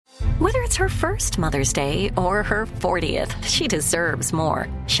Whether it's her first Mother's Day or her 40th, she deserves more.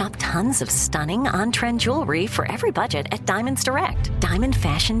 Shop tons of stunning on-trend jewelry for every budget at Diamonds Direct. Diamond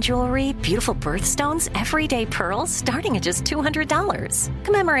fashion jewelry, beautiful birthstones, everyday pearls starting at just $200.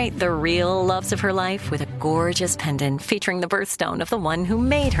 Commemorate the real loves of her life with a gorgeous pendant featuring the birthstone of the one who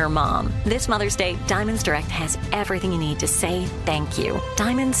made her mom. This Mother's Day, Diamonds Direct has everything you need to say thank you.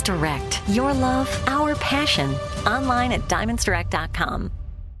 Diamonds Direct. Your love, our passion. Online at diamondsdirect.com.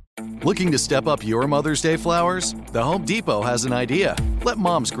 Looking to step up your Mother's Day flowers? The Home Depot has an idea. Let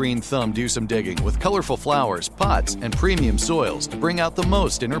Mom's green thumb do some digging with colorful flowers, pots, and premium soils to bring out the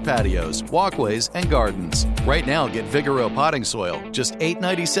most in her patios, walkways, and gardens. Right now, get Vigoro potting soil, just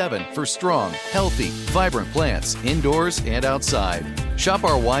 $8.97 for strong, healthy, vibrant plants indoors and outside. Shop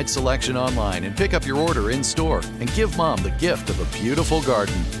our wide selection online and pick up your order in-store and give Mom the gift of a beautiful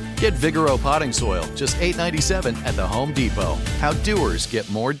garden. Get Vigoro potting soil, just $8.97 at the Home Depot. How doers get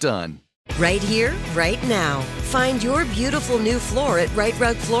more done. Right here, right now. Find your beautiful new floor at Right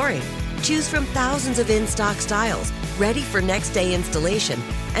Rug Flooring. Choose from thousands of in-stock styles, ready for next day installation,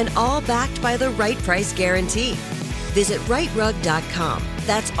 and all backed by the right price guarantee. Visit rightrug.com.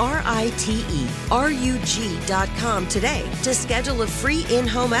 That's RITERUG.com today to schedule a free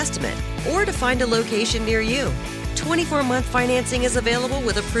in-home estimate or to find a location near you. 24-month financing is available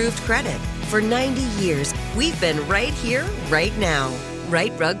with approved credit. For 90 years, we've been right here, right now.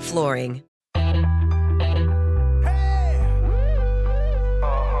 Right Rug Flooring.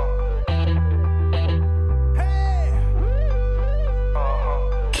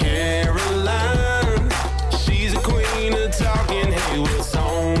 Caroline, she's a queen of talking. Hey, what's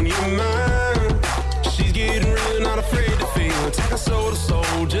on your mind? She's getting real, not afraid to feel. Take her soul to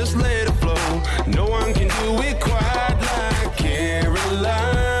soul, just let it flow. No one can do it quite like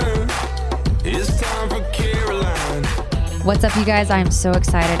Caroline. It's time for Caroline. What's up, you guys? I am so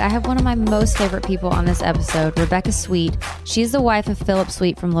excited. I have one of my most favorite people on this episode, Rebecca Sweet. She's the wife of Philip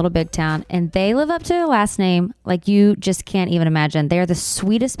Sweet from Little Big Town, and they live up to their last name like you just can't even imagine. They are the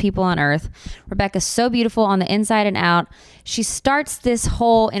sweetest people on earth. Rebecca's so beautiful on the inside and out. She starts this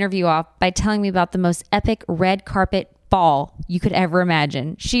whole interview off by telling me about the most epic red carpet ball you could ever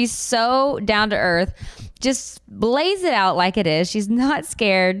imagine. She's so down to earth, just lays it out like it is. She's not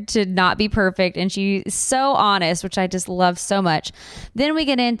scared to not be perfect, and she's so honest, which I just love so much. Then we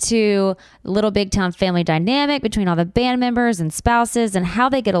get into Little Big Town family dynamic between all the band members and spouses and how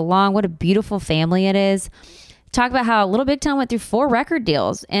they get along. What a beautiful family it is. Talk about how Little Big Town went through 4 record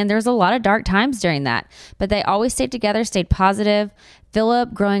deals, and there's a lot of dark times during that, but they always stayed together, stayed positive.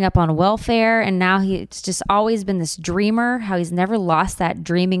 Philip growing up on welfare, and now he's just always been this dreamer, how he's never lost that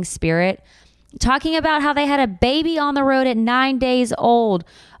dreaming spirit. Talking about how they had a baby on the road at 9 days old.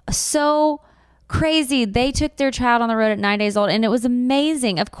 So crazy. They took their child on the road at 9 days old, and it was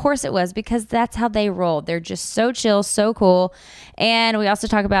amazing. Of course it was, because that's how they rolled. They're just so chill, so cool. And we also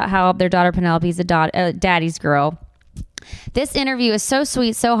talk about how their daughter Penelope is a daddy's girl. This interview is so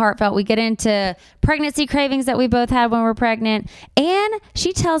sweet, so heartfelt. We get into pregnancy cravings that we both had when we were pregnant. And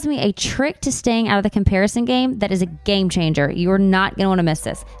she tells me a trick to staying out of the comparison game that is a game changer. You are not going to want to miss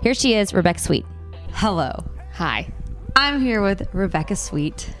this. Here she is, Rebecca Sweet. Hello. Hi. I'm here with Rebecca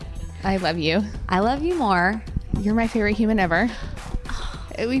Sweet. I love you. I love you more. You're my favorite human ever.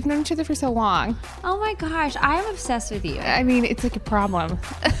 We've known each other for so long. Oh my gosh, I am obsessed with you. I mean, it's like a problem.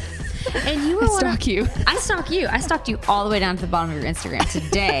 And you were I stalk you. I stalk you. I stalked you all the way down to the bottom of your Instagram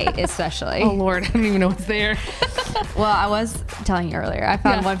today, especially. Oh Lord, I don't even know what's there. Well, I was telling you earlier. I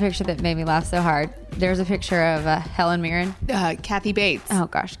found one picture that made me laugh so hard. There's a picture of Helen Mirren. Kathy Bates. Oh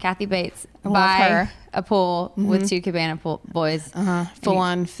gosh, Kathy Bates love by her. a pool with 2 cabana boys. Full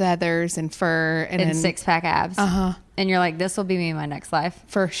on feathers and fur and then 6-pack abs. And you're like, this will be me in my next life.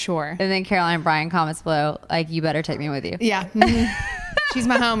 For sure. And then Caroline Bryan comments below, like, you better take me with you. Yeah. She's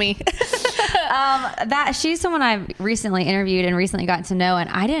my homie. She's someone I've recently interviewed and recently gotten to know, and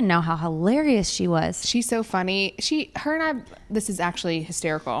I didn't know how hilarious she was. She's so funny. Her and I, this is actually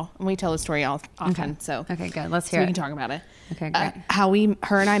hysterical. And we tell the story all often. Okay, good. Let's So hear we it. can talk about it. Okay, great.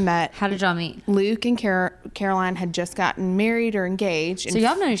 Her and I met. How did y'all meet? Luke and Caroline had just gotten married or engaged. So y'all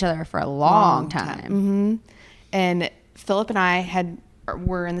have known each other for a long time. Mm-hmm. And Philip and I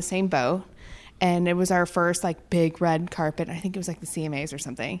were in the same boat, and it was our first like big red carpet. I think it was like the CMAs or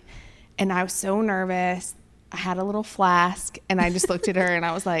something. And I was so nervous. I had a little flask, and I just looked at her and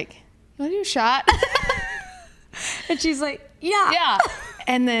I was like, "You want to do a shot?" And she's like, yeah. Yeah.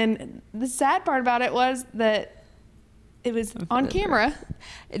 And then the sad part about it was that it was on camera.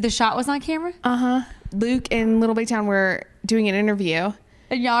 The shot was on camera? Luke and Little Big Town were doing an interview.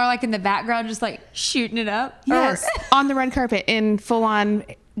 And y'all are like in the background just like shooting it up? Yes. On the red carpet in full on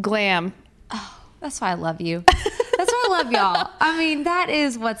Glam. That's why I love you. That's why I love y'all. I mean, that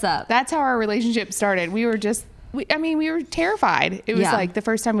is what's up. That's how our relationship started. We were just, we were terrified. It was Yeah. like the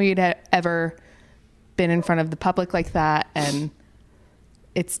first time we'd ever been in front of the public like that. And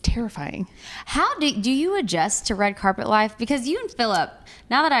it's terrifying. How do you adjust to red carpet life? Because you and Philip,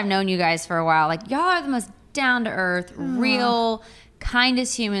 now that I've known you guys for a while, like y'all are the most down to earth, real,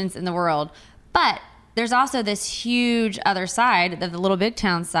 kindest humans in the world. But there's also this huge other side, the little big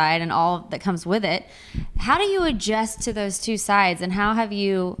town side, and all that comes with it. How do you adjust to those two sides, and how have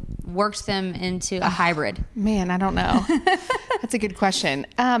you worked them into a hybrid? Man, I don't know. That's a good question.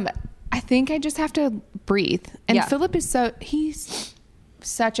 I think I just have to breathe. And Yeah. Philip is he's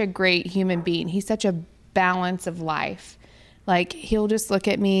such a great human being. He's such a balance of life. Like, he'll just look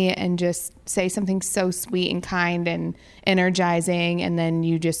at me and just say something so sweet and kind and energizing, and then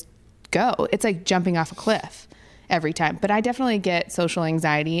you just go. It's like jumping off a cliff every time. But I definitely get social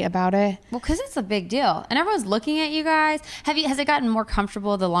anxiety about it. Well, because it's a big deal, and everyone's looking at you guys. Has it gotten more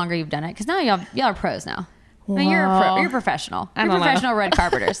comfortable the longer you've done it? Because now y'all are pros now. I mean, you're a pro. You're professional. You're don't know. professional red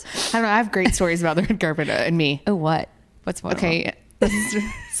carpeters. I don't know. I have great stories about the red carpet and me. Oh, what? What's one? Okay, this is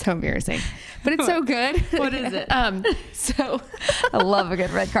so embarrassing, but it's so good. What is it? So I love a good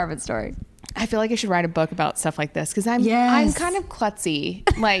red carpet story. I feel like I should write a book about stuff like this because I'm Yes. kind of klutzy.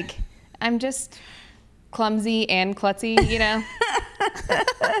 Like, I'm just clumsy and klutzy, you know?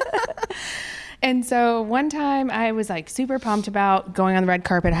 And so one time I was like super pumped about going on the red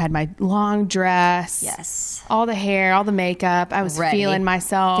carpet. I had my long dress. Yes. All the hair, all the makeup. I was Ready. feeling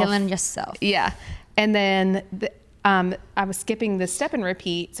myself. Feeling yourself. Yeah. And then I was skipping the step and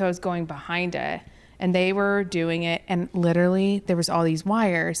repeat. So I was going behind it. And they were doing it. And literally there was all these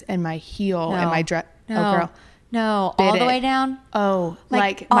wires and my heel and my dress. No. Oh, girl. No. Bit All the it. way down? Oh,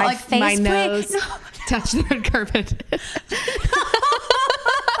 like oh, my, like face my plant? nose No. touched the red carpet.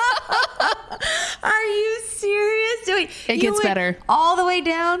 Are you serious? It gets better. All the way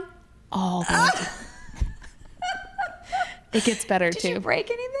down? All the way. It gets better Did too. you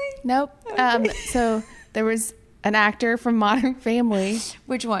break anything? Nope. So there was an actor from Modern Family.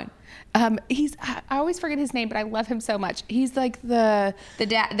 Which one? I always forget his name, but I love him so much. He's like the The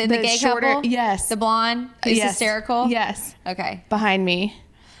gay shorter, couple? yes. The blonde? Who's Yes. hysterical? Yes. Okay. Behind me.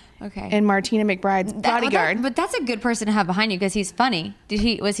 Okay. And Martina McBride's bodyguard. But that's a good person to have behind you because he's funny.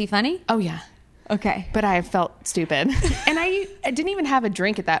 Was he funny? Oh yeah. Okay. But I felt stupid. And I didn't even have a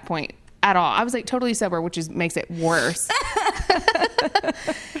drink at that point at all. I was like totally sober, which makes it worse.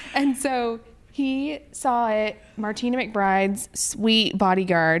 And so he saw it. Martina McBride's sweet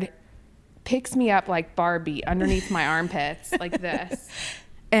bodyguard picks me up like Barbie underneath my armpits like this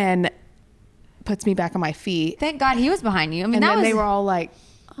and puts me back on my feet. Thank God he was behind you. I mean, And that then was they were all like,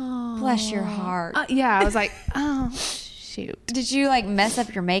 bless your heart. yeah, I was like, oh, shoot. Did you like mess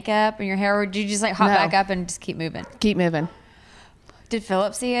up your makeup and your hair, or did you just like hop No. back up and just keep moving? Keep moving. Did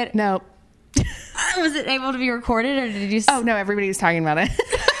Philip see it? No. Was it able to be recorded, or did you? Oh, no, everybody was talking about it.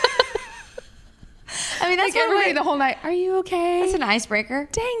 I mean, that's Like everybody one the way, whole night. Are you okay? that's an icebreaker.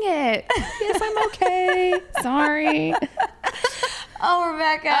 Dang it. Yes, I'm okay. Sorry. Oh,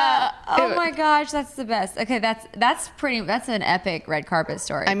 Rebecca. Oh it- my gosh, that's the best. Okay, that's an epic red carpet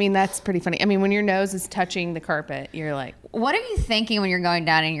story. I mean, that's pretty funny. I mean, when your nose is touching the carpet, you're like, What are you thinking when you're going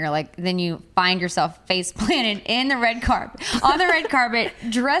down and you're like, then you find yourself face planted in the red carpet, on the red carpet,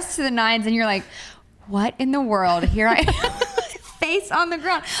 dressed to the nines, and you're like, what in the world? Here I am, face on the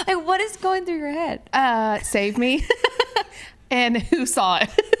ground. Like, what is going through your head? save me. And who saw it?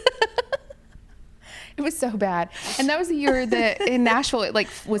 It was so bad. And that was the year that in Nashville, it like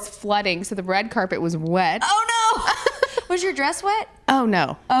was flooding. So the red carpet was wet. Oh no! Was your dress wet? Oh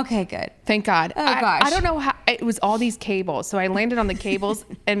no. Okay, good. Thank God. Oh, gosh. I don't know how, it was all these cables. So I landed on the cables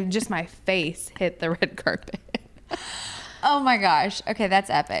and just my face hit the red carpet. Oh my gosh. Okay, that's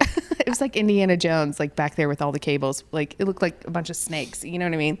epic. It was like Indiana Jones, like back there with all the cables. Like it looked like a bunch of snakes. You know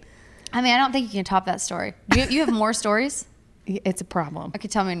what I mean? I mean, I don't think you can top that story. You have more stories? It's a problem. Okay,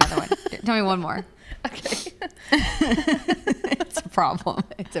 tell me another one. Tell me one more. Okay. It's a problem.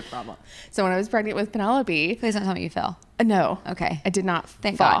 It's a problem. So when I was pregnant with Penelope, Please don't tell me you fell. no. Okay. I did not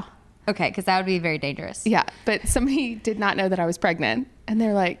Thank fall. God. Okay, because that would be very dangerous. Yeah, but somebody did not know that I was pregnant, and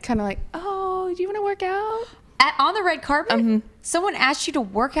they're like, kind of like, "Oh, do you want to work out?" On the red carpet? Someone asked you to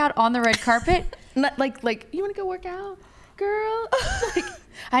work out on the red carpet? Like, you want to go work out, girl? Like,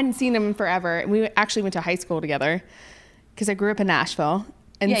 I hadn't seen him in forever, and we actually went to high school together because I grew up in Nashville.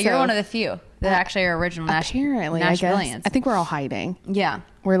 And Yeah, you're so- one of the few that actually are original apparently, I guess. Nashvillians. I think we're all hiding. Yeah.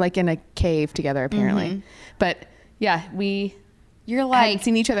 We're like in a cave together, apparently. But yeah, we You're hadn't like,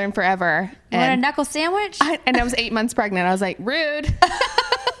 seen each other in forever. you want a And knuckle sandwich? I was 8 months pregnant. I was like, rude.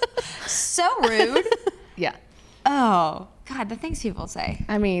 so rude. Yeah. Oh, God, the things people say.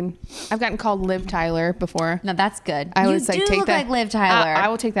 I mean, I've gotten called Liv Tyler before. No, that's good. I you was like, do take look that. like Liv Tyler. I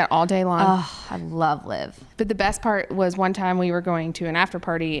will take that all day long. Oh, I love Liv. But the best part was one time we were going to an after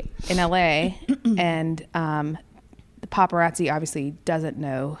party in LA and the paparazzi obviously doesn't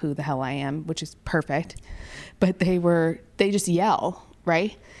know who the hell I am, which is perfect. But they just yell,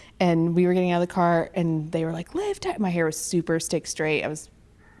 right? And we were getting out of the car and they were like, Liv Tyler. My hair was super stick straight. I was,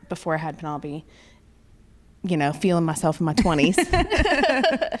 before I had Penelope, you know, feeling myself in my 20s.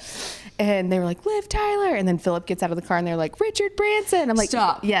 And they were like, Liv Tyler. And then Philip gets out of the car and they're like, Richard Branson. I'm like,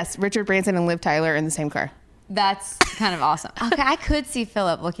 Stop. Yes, Richard Branson and Liv Tyler in the same car. That's kind of awesome. Okay, I could see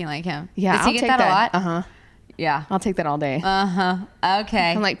Philip looking like him. Yeah, Does he I'll get take that a that. lot? Uh-huh. Yeah. I'll take that all day.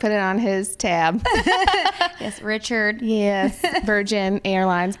 Okay. I'm like, put it on his tab. Yes, Richard. Yes. Virgin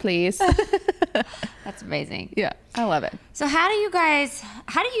Airlines, please. That's amazing. Yeah, I love it. So how do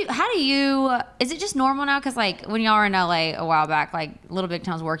you, is it just normal now? Cause like when y'all were in LA a while back, like Little Big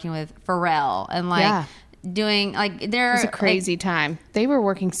Town was working with Pharrell and like Yeah. doing like there It was a crazy time. They were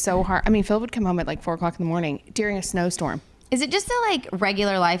working so hard. I mean, Phil would come home at like 4 o'clock in the morning during a snowstorm. Is it just a like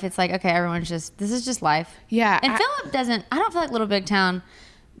regular life? It's like, okay, everyone's just, this is just life. Yeah, And Philip doesn't, I don't feel like Little Big Town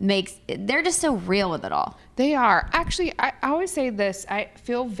they're just so real with it all. They are. Actually, I always say this. I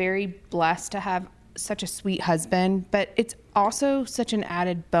feel very blessed to have such a sweet husband, but it's also such an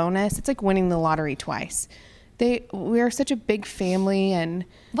added bonus. It's like winning the lottery twice. We are such a big family, and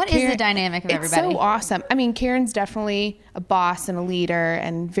What is the dynamic of everybody? It's so awesome. I mean, Karen's definitely a boss and a leader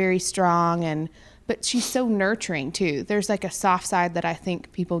and very strong, but she's so nurturing too. There's like a soft side that I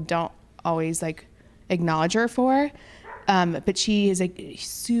think people don't always like acknowledge her for. But she is a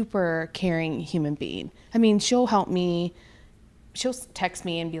super caring human being. I mean, she'll help me. She'll text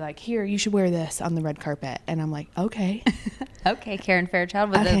me and be like, here, you should wear this on the red carpet. And I'm like, okay. Okay, Karen Fairchild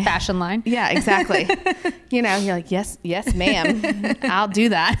with the fashion line. Yeah, exactly. You know, you're like, yes, ma'am. I'll do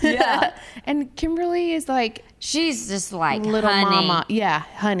that. Yeah. And Kimberly is like, She's just like little honey. mama. Yeah,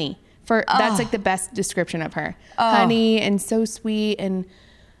 honey. That's like the best description of her. Honey and so sweet. And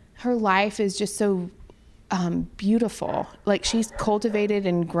her life is just so beautiful. Like she's cultivated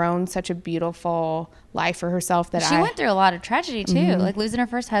and grown such a beautiful life for herself that She went through a lot of tragedy too, like losing her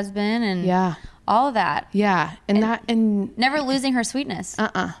first husband and all of that. Yeah. And never losing her sweetness.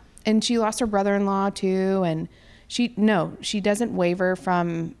 And she lost her brother-in-law too. And she doesn't waver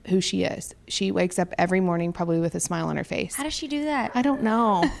from who she is. She wakes up every morning probably with a smile on her face. How does she do that? I don't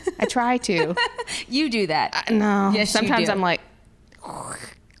know. I try to. You do that. No. Yes, Sometimes you do. I'm like,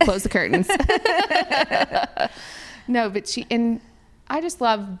 close the curtains. No, but I just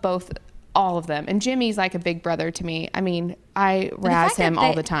love all of them. And Jimmy's like a big brother to me. I mean, I razz him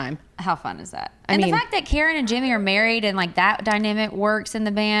all the time. How fun is that? I And mean- the fact that Karen and Jimmy are married and like that dynamic works in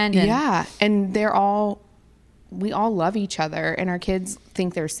the band. And Yeah. And we all love each other, and our kids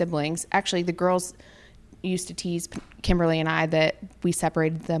think they're siblings. Actually, the girls used to tease Kimberly and I that we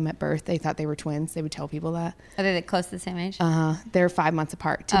separated them at birth. They thought they were twins. They would tell people that. Are they close to the same age? They're 5 months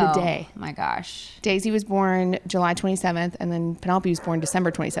apart to the day. Oh my gosh. Daisy was born July 27th, and then Penelope was born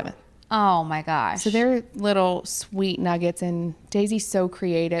December 27th. Oh my gosh. So they're little sweet nuggets, and Daisy's so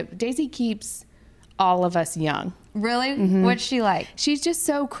creative. Daisy keeps all of us young. Really? Mm-hmm. What's she like? She's just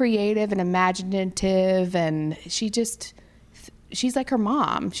so creative and imaginative, and she's like her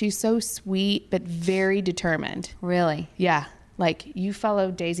mom. She's so sweet, but very determined. Really? Yeah. Like you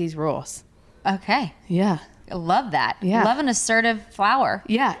follow Daisy's rules. Okay. Yeah. I love that. Yeah. Love an assertive flower.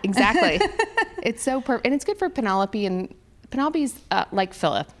 Yeah, exactly. It's so perfect. And it's good for Penelope, and Penelope's like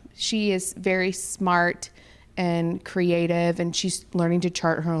Philip. She is very smart and creative, and she's learning to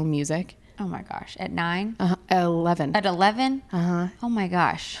chart her own music. Oh my gosh. At 9? 11. At 11? Uh-huh. Oh my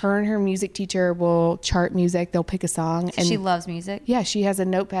gosh. Her and her music teacher will chart music. They'll pick a song. And She loves music. yeah, she has a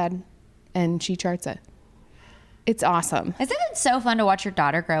notepad and she charts it. It's awesome. Isn't it so fun to watch your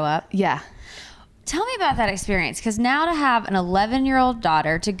daughter grow up? Yeah. Tell me about that experience, because now to have an 11-year-old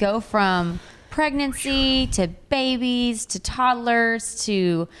daughter, to go from pregnancy to babies to toddlers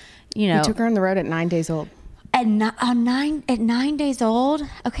to, We took her on the road at 9 days old. at 9 days old.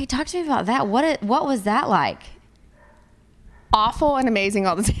 Okay, talk to me about that. What was that like? Awful and amazing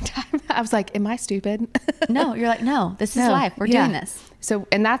all the same time. I was like, am I stupid? No, you're like, no, this is No. life. We're Yeah. doing this. So,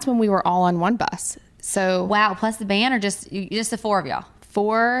 and that's when we were all on one bus. So Wow, plus the band, or just the four of y'all?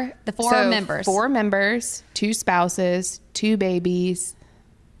 four members. 4 members, 2 spouses, 2 babies,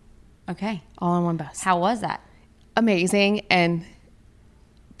 Okay. all on one bus. How was that? Amazing and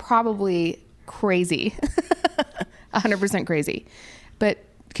probably crazy. 100% crazy. But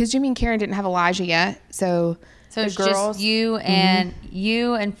because Jimmy and Karen didn't have Elijah yet, so So the it's girls, just you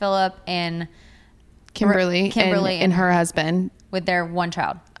and Philip and Kimberly and her husband. with their one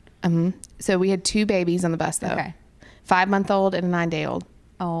child. So we had 2 babies on the bus, though. Okay. 5-month-old and a 9-day-old.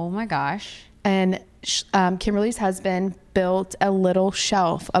 Oh my gosh. And Kimberly's husband built a little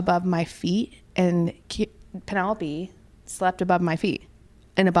shelf above my feet, and Penelope slept above my feet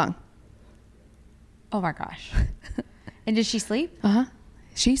in a bunk. Oh my gosh. And did she sleep?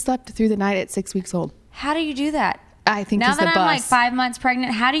 She slept through the night at 6 weeks old. How do you do that? I think now it's that the I'm like bus. 5 months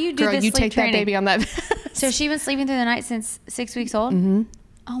pregnant, how do you do Girl, this you sleep take training? that baby on that. So she was sleeping through the night since 6 weeks old? Mm-hmm.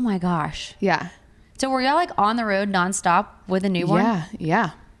 Oh my gosh. Yeah. So were y'all like on the road nonstop with a newborn?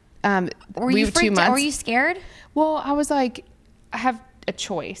 Yeah. Were we you were 2 freaked out? months. Were you scared? Well, I was like, I have a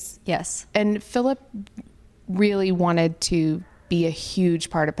choice. Yes. And Philip really wanted to be a huge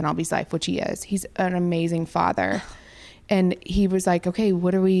part of Penelope's life, which he is. He's an amazing father. And he was like, okay,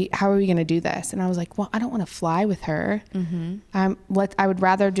 how are we going to do this? And I was like, well, I don't want to fly with her. I would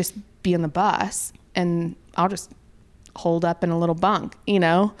rather just be on the bus, and I'll just hold up in a little bunk, you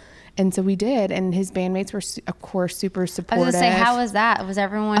know? And so we did. And his bandmates were, of course, super I supportive. was going to say, how was that? Was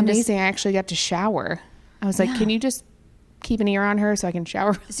everyone amazing? I actually got to shower. I was like, can you just keep an ear on her so I can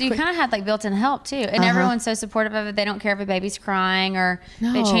shower? So you kind of had like built-in help too, and everyone's so supportive of it. They don't care if a baby's crying or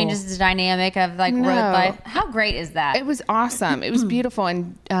it changes the dynamic of like road life. How great is that? It was awesome. It was beautiful.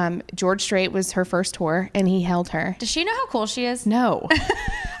 And George Strait was her first tour, and he held her. Does she know how cool she is? No.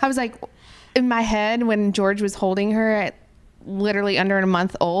 I was like, in my head, when George was holding her at literally under a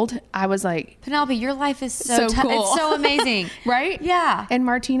month old, I was like, Penelope, your life is so cool. It's so amazing. Right? Yeah. And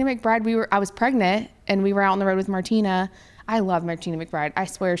Martina McBride, I was pregnant, and we were out on the road with Martina. I love Martina McBride. I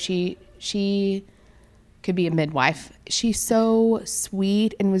swear she could be a midwife. She's so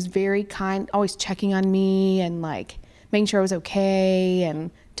sweet and was very kind, always checking on me and like making sure I was okay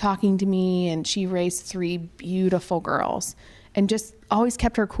and talking to me. And she raised 3 beautiful girls and just always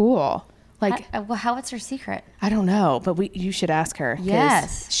kept her cool. Like, what's her secret? I don't know, but you should ask her. 'Cause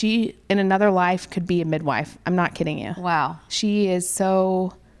Yes. she, in another life, could be a midwife. I'm not kidding you. Wow. She is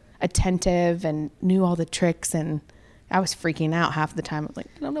so attentive and knew all the tricks, and I was freaking out half the time. I was like,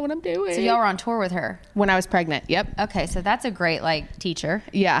 I don't know what I'm doing. So y'all were on tour with her when I was pregnant. Yep. Okay, so that's a great like teacher.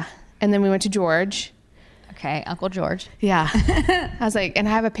 Yeah. And then we went to George. Okay, Uncle George. Yeah. I was like, and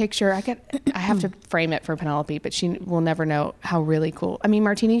I have a picture. I have to frame it for Penelope, but she will never know how really cool. I mean,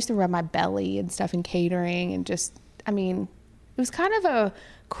 Martina used to rub my belly and stuff in catering, and just, I mean, it was kind of a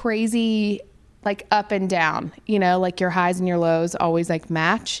crazy, like up and down, you know, like your highs and your lows always like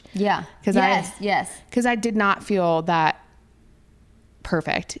match. Yeah. Yes. Because I did not feel that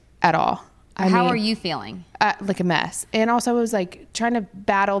perfect at all. How are you feeling? Like a mess. And also I was like trying to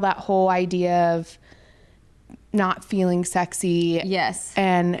battle that whole idea of not feeling sexy. Yes.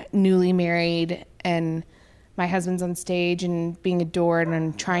 And newly married, and my husband's on stage and being adored, and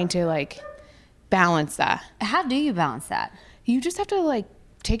I'm trying to like balance that. How do you balance that? You just have to like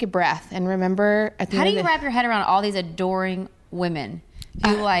take a breath and remember at the How end do you of the, wrap your head around all these adoring women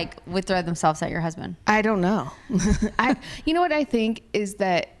who like would throw themselves at your husband? I don't know. You know what I think is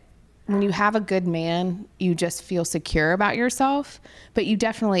that when you have a good man, you just feel secure about yourself, but you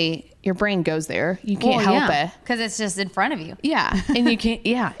definitely, your brain goes there. You can't help it. Because it's just in front of you. Yeah. And you can't,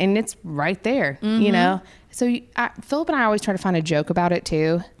 yeah. And it's right there, you know? So Philip and I always try to find a joke about it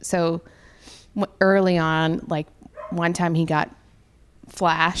too. So early on, like one time he got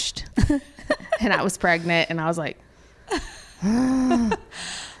flashed and I was pregnant, and I was like, Oh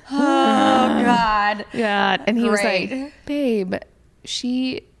God. yeah. And he was Great. like, babe,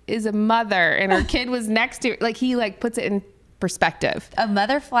 she is a mother and her kid was next to her. Like he like puts it in perspective. A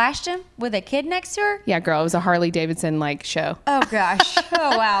mother flashed him with a kid next to her? Yeah, girl, it was a Harley Davidson like show. Oh gosh.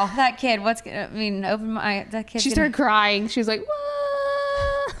 Oh wow. That kid, that kid. She started crying. She was like,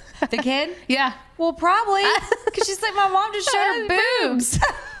 "Whoa." The kid? Yeah. Well, probably. Because she's like, my mom just showed her boobs.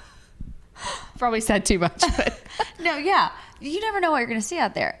 Probably said too much, but No, yeah. You never know what you're going to see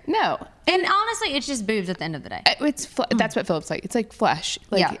out there. no. And honestly, it's just boobs at the end of the day. That's what Philip's like. It's like flesh.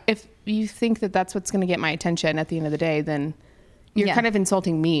 Like Yeah. if you think that that's what's going to get my attention at the end of the day, then you're Yeah. kind of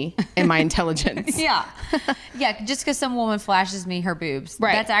insulting me and my intelligence. Yeah. Yeah, just because some woman flashes me her boobs.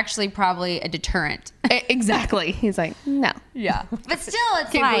 Right. That's actually probably a deterrent. Exactly. He's like, no. Yeah. But still,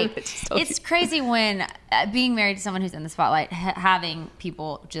 it's Can't believe like, it just told it's crazy when being married to someone who's in the spotlight, having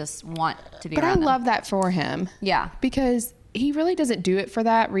people just want to be But I around them. love that for him. Yeah. Because he really doesn't do it for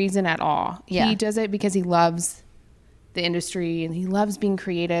that reason at all. Yeah. He does it because he loves the industry and he loves being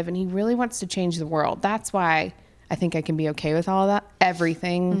creative and he really wants to change the world. That's why I think I can be okay with all of that.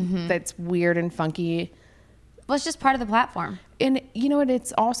 Everything that's weird and funky. Well, it's just part of the platform. And you know what?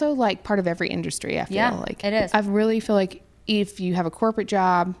 It's also like part of every industry. I feel like it is. I really feel like if you have a corporate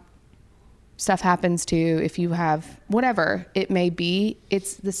job, stuff happens to you. If you have whatever it may be,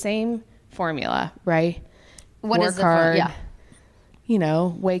 it's the same formula, right? What is Work the hard, yeah. you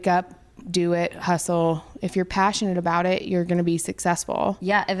know, wake up, do it, hustle. If you're passionate about it, you're going to be successful.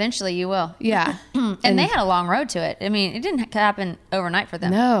 Yeah, eventually you will. Yeah. and they had a long road to it. I mean, it didn't happen overnight for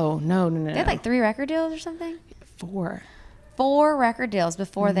them. No. They had like 3 record deals or something? 4. 4 record deals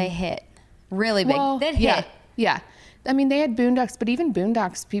before they hit. Really big. Well, They'd yeah. hit. Yeah. I mean, they had Boondocks, but even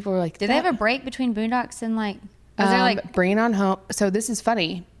Boondocks, people were like, Did they have a break between Boondocks and like, was there like, Bring It On Home? So this is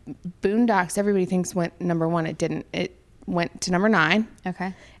funny. Boondocks, everybody thinks went number 1. It didn't. It went to number 9.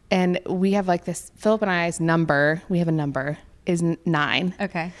 okay. And we have like this, Philip and I's number, we have a number, is 9.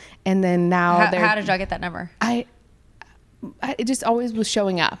 Okay. And then now How did y'all get that number? it just always was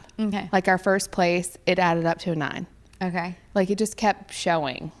showing up. Okay. Like our first place, it added up to a 9. Okay. Like it just kept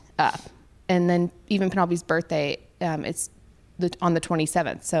showing up. And then even Penelope's birthday, it's on the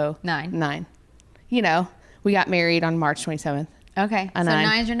 27th. So 9. You know, we got married on March 27th. Okay. A So 9.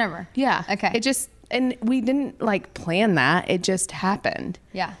 9's your number. Yeah. Okay. It just, and we didn't like plan that. It just happened.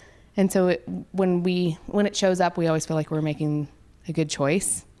 Yeah. And so when it shows up, we always feel like we're making a good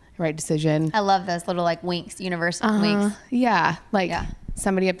choice, right decision. I love those little like winks, universe winks. Yeah. Like Yeah.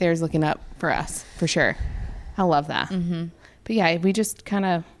 somebody up there is looking up for us for sure. I love that. Mm-hmm. But yeah, we just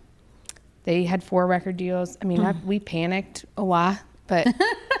they had 4 record deals. I mean, we panicked a lot, but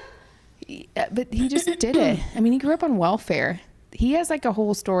but he just did it. I mean, he grew up on welfare. He has like a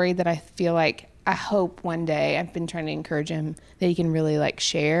whole story that I feel like I hope one day, I've been trying to encourage him that he can really like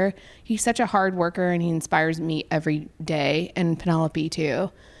share. He's such a hard worker and he inspires me every day, and Penelope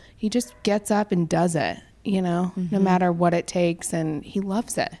too. He just gets up and does it, you know, no matter what it takes, and he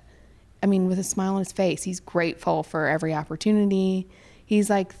loves it. I mean, with a smile on his face, he's grateful for every opportunity. He's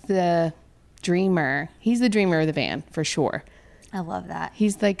like the dreamer. He's the dreamer of the van for sure. I love that.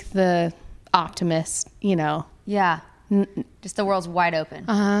 He's like the optimist, you know, Yeah. Just the world's wide open.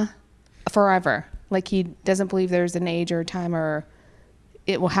 forever. Like he doesn't believe there's an age or a time or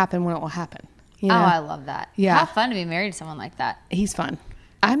it will happen when it will happen. You know? Oh, I love that. Yeah. How fun to be married to someone like that. He's fun.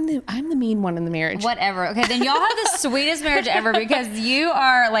 I'm the mean one in the marriage. Whatever. Okay, then y'all have the sweetest marriage ever because you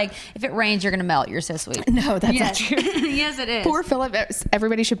are like, if it rains, you're going to melt. You're so sweet. No, that's Yes. not true. Yes, it is. Poor Philip.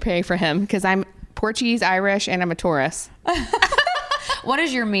 Everybody should pray for him because I'm Portuguese, Irish, and I'm a Taurus. What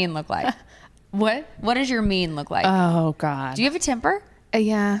does your mean look like? What? What does your mean look like? Oh, God. Do you have a temper?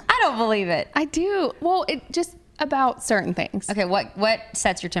 Yeah, I don't believe it. I do. Well, it just about certain things. Okay, what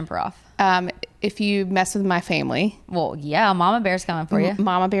sets your temper off? If you mess with my family, Well, yeah, Mama Bear's coming for you.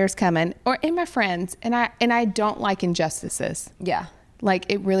 Mama Bear's coming, or in my friends, and I don't like injustices. Yeah. Like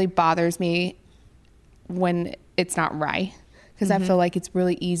it really bothers me when it's not right because I feel like it's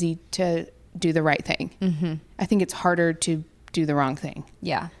really easy to do the right thing. Mm-hmm. I think it's harder to do the wrong thing,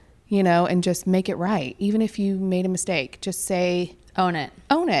 Yeah. you know, and just make it right. Even if you made a mistake, just say, Own it.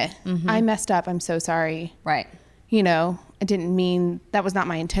 own it. I messed up. I'm so sorry. Right. You know, I didn't mean, that was not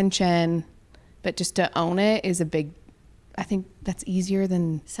my intention, but just to own it is I think that's easier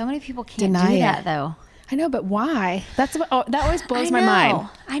than So many people can't deny do that it. though. I know, but why? That always blows my mind.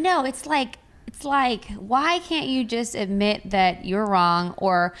 I know. It's like, why can't you just admit that you're wrong?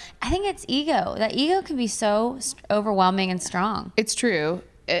 Or I think it's ego. That ego can be so overwhelming and strong. It's true.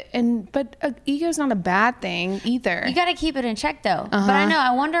 But ego's not a bad thing either. You got to keep it in check though. But I know,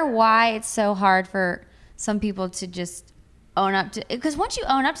 I wonder why it's so hard for some people to just own up to, because once you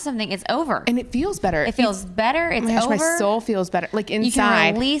own up to something, it's over. And it feels better. It feels better. It's oh my gosh, over. my soul feels better. Like You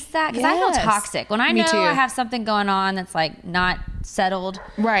inside. can release that because I feel Yes. toxic when I Me know too. I have something going on that's like not settled,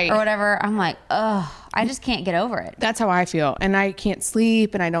 Right. or whatever. I'm like, ugh, I just can't get over it. That's how I feel. And I can't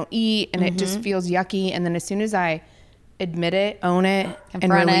sleep and I don't eat and it just feels yucky. And then as soon as I admit it, own it, Confront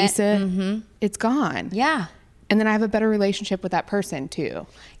and release it, it's gone. Yeah. And then I have a better relationship with that person too.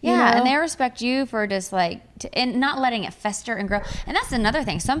 Yeah, You know? and they respect you for just like, and not letting it fester and grow. And that's another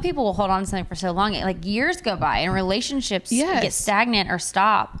thing. Some people will hold on to something for so long, like years go by, and relationships Yes. get stagnant or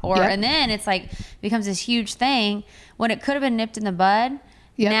stop, or Yep. and then it's like becomes this huge thing when it could have been nipped in the bud.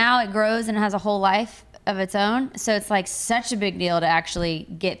 Yep. Now it grows and has a whole life of its own. So it's like such a big deal to actually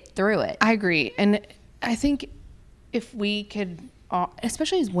get through it. I agree. And I think if we could,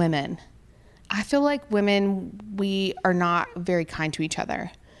 especially as women, I feel like women, we are not very kind to each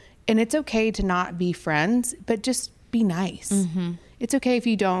other. And it's okay to not be friends, but just be nice. It's okay if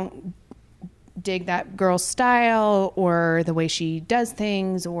you don't dig that girl's style or the way she does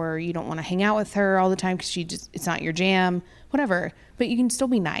things, or you don't want to hang out with her all the time because it's not your jam, whatever. But you can still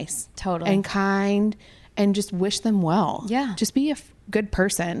be nice. Totally. And kind. and just wish them well. Yeah. Just be a good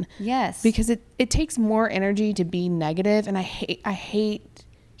person. Yes. Because it takes more energy to be negative, and I hate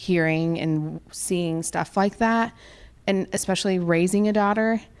hearing and seeing stuff like that, and especially raising a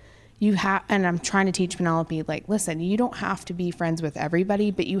daughter. And I'm trying to teach Penelope, like, listen, you don't have to be friends with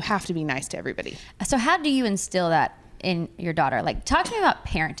everybody, but you have to be nice to everybody. So how do you instill that in your daughter? Like, talk to me about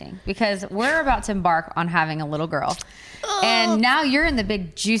parenting, because we're about to embark on having a little girl. And now you're in the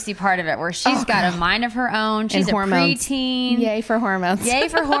big juicy part of it where she's got a mind of her own. She's a preteen. Yay for hormones. Yay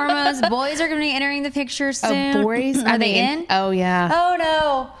for hormones. Boys are going to be entering the picture soon. Boys? Are they in? Oh, yeah. Oh,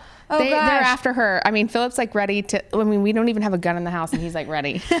 no. Oh, They're gosh. after her. I mean, Philip's like ready to, we don't even have a gun in the house, and he's like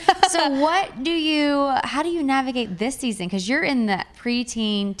ready. So how do you navigate this season? Because you're in the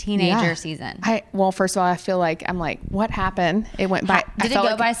preteen, teenager season. Well, first of all, I feel like, I'm like, what happened? It went by. Did it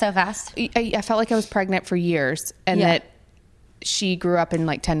go by so fast? I felt like I was pregnant for years, and that she grew up in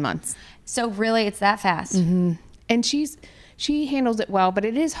like 10 months. So really, it's that fast. Mm-hmm. And she handles it well, but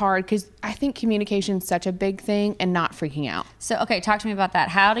it is hard because I think communication is such a big thing, and not freaking out. So, okay, talk to me about that.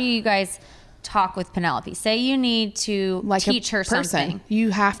 How do you guys talk with Penelope? Say you need to teach her something.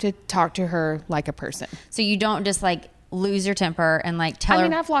 You have to talk to her like a person. So you don't just like lose your temper and like tell her. I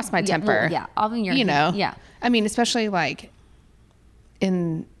mean, I've lost my temper. Yeah. I'll be your, yeah. I mean, especially like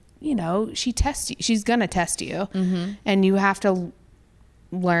she tests you. She's going to test you. Mm-hmm. And you have to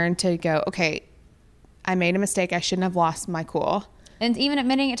learn to go, okay, I made a mistake. I shouldn't have lost my cool. And even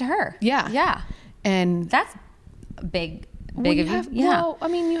admitting it to her. Yeah. Yeah. And that's big of you. Yeah. Well, I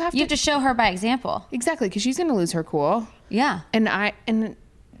mean, you have to show her by example. Exactly. Because she's going to lose her cool. Yeah. And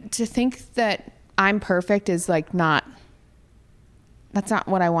to think that I'm perfect is like that's not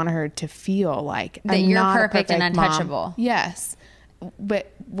what I want her to feel like. That you're perfect and untouchable. Mom. Yes.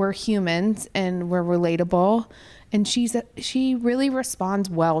 But we're humans and we're relatable. And she really responds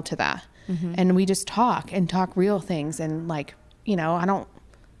well to that. Mm-hmm. And we just talk real things. And like, I don't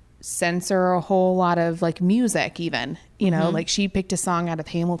censor a whole lot of like music even, mm-hmm. like she picked a song out of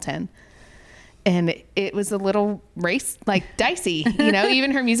Hamilton, and it was a little race, like dicey,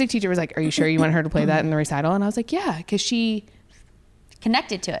 even her music teacher was like, are you sure you want her to play that in the recital? And I was like, yeah, because she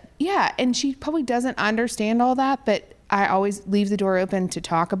connected to it. Yeah. And she probably doesn't understand all that, but I always leave the door open to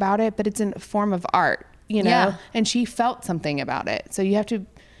talk about it, but it's in a form of art, Yeah. And she felt something about it. So you have to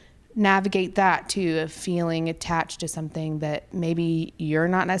navigate that to a feeling attached to something that maybe you're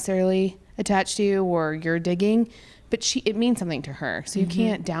not necessarily attached to or you're digging, but it means something to her. So you Mm-hmm.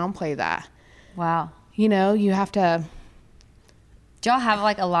 can't downplay that. Wow. You have to. Do y'all have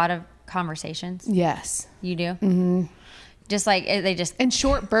like a lot of conversations? Yes. You do? Mm-hmm. Just like they just in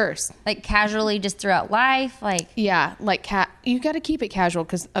short bursts, like casually just throughout life, like you got to keep it casual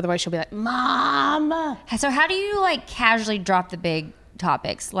because otherwise she'll be like, Mom. So how do you like casually drop the big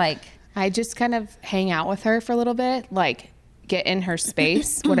topics? Like I just kind of hang out with her for a little bit, like get in her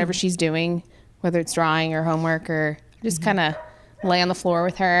space, whatever she's doing, whether it's drawing or homework, or just kind of lay on the floor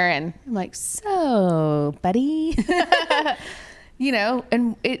with her, and I'm like, so buddy,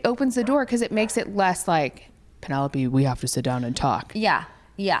 and it opens the door because it makes it less like, Penelope, we have to sit down and talk. Yeah.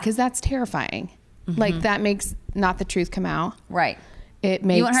 Because that's terrifying. Mm-hmm. Like that makes not the truth come out. Right. It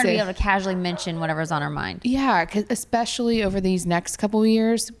makes you want her to be able to casually mention whatever's on her mind. Yeah, cause especially over these next couple of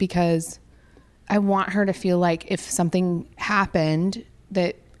years, because I want her to feel like if something happened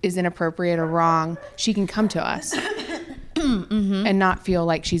that is inappropriate or wrong, she can come to us mm-hmm. and not feel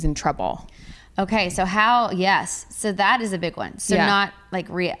like she's in trouble. Okay, so so that is a big one. So not like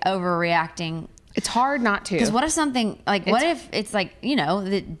overreacting. It's hard not to. Because what if something, like, what if it's like,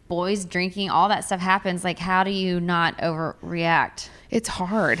 the boys drinking, all that stuff happens. Like, how do you not overreact? It's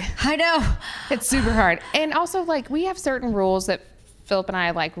hard. I know. It's super hard. And also, like, we have certain rules that Philip and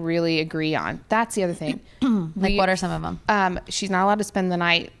I, like, really agree on. That's the other thing. Like, what are some of them? She's not allowed to spend the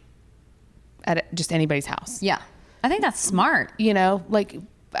night at just anybody's house. Yeah. I think that's smart.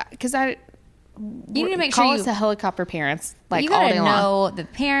 Because you need to make call sure us a helicopter parents, like, you gotta all day long. know the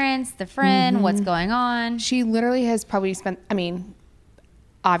parents, the friend, mm-hmm. what's going on. She literally has probably spent,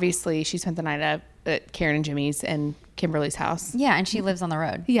 obviously she spent the night at Karen and Jimmy's and Kimberly's house. Yeah, and she lives on the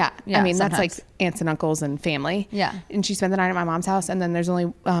road. Yeah. Sometimes. That's like aunts and uncles and family. Yeah. And she spent the night at my mom's house, and then there's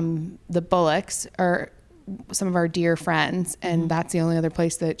only the Bullocks are some of our dear friends, and mm-hmm. that's the only other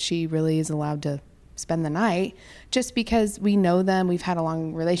place that she really is allowed to spend the night, just because we know them, we've had a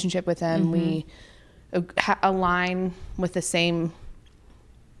long relationship with them, mm-hmm. we align with the same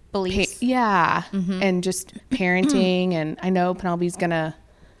beliefs. Mm-hmm. And just parenting. And I know Penelope's gonna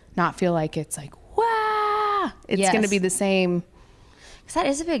not feel like it's like, wow, it's gonna be the same, because that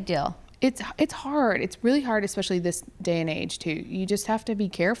is a big deal. It's hard. It's really hard, especially this day and age too. You just have to be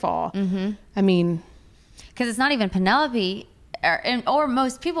careful. Mm-hmm. Because it's not even Penelope or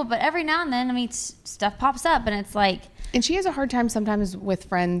most people, but every now and then, I mean, stuff pops up and it's like. And she has a hard time sometimes with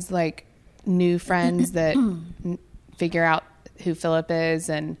friends, like new friends that figure out who Philip is,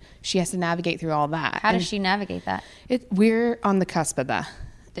 and she has to navigate through all that. How does she navigate that? We're on the cusp of that.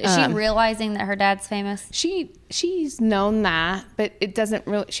 Is she realizing that her dad's famous? She's known that, but she doesn't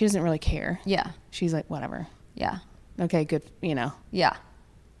really care. Yeah. She's like, whatever. Yeah. Okay, good. Yeah.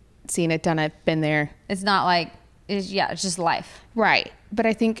 Seen it, done it, been there. It's not like, it's just life. Right. But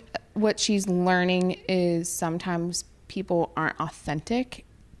I think what she's learning is sometimes people aren't authentic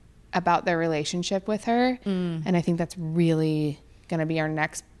about their relationship with her. And I think that's really going to be our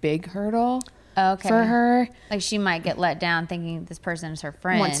next big hurdle for her. Like she might get let down thinking this person is her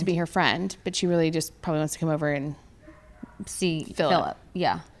friend. Wants to be her friend, but she really just probably wants to come over and see Philip.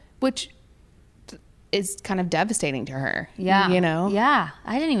 Yeah. Which is kind of devastating to her. Yeah. Yeah.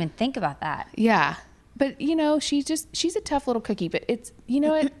 I didn't even think about that. Yeah. But, she's a tough little cookie, but it's, you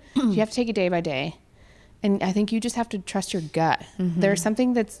have to take it day by day. And I think you just have to trust your gut. There's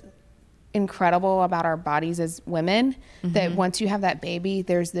something that's incredible about our bodies as women that once you have that baby,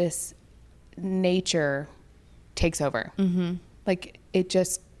 there's this nature takes over. Like it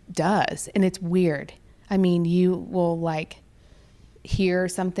just does. And it's weird. I mean, you will hear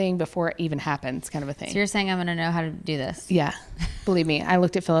something before it even happens, kind of a thing. So you're saying I'm going to know how to do this? Yeah. Believe me, I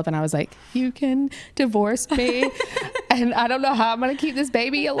looked at Philip and I was like, you can divorce me and I don't know how I'm going to keep this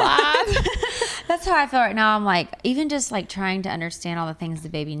baby alive. That's how I feel right now. I'm like, even just trying to understand all the things the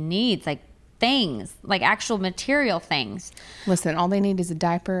baby needs, things, actual material things. Listen, all they need is a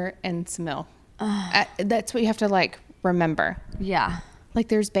diaper and some milk. That's what you have to remember. Yeah.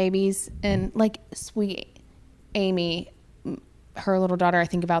 There's babies and sweet Amy, her little daughter, I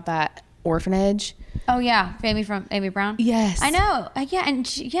think about that orphanage. Oh yeah, Amy from Amy Brown. Yes, I know. Yeah, and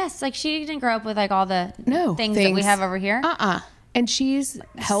she didn't grow up with all the things that we have over here. And she's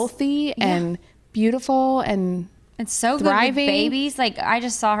healthy and beautiful and it's so thriving. Good with babies. I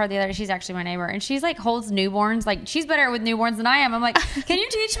just saw her the other day. She's actually my neighbor, and she's holds newborns. She's better with newborns than I am. I'm like, can you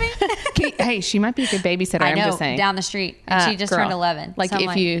teach me? Hey, she might be a good babysitter. I know, I'm just saying. down the street, and she just turned 11. So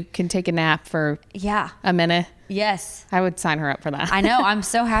if you can take a nap for a minute. Yes. I would sign her up for that. I know. I'm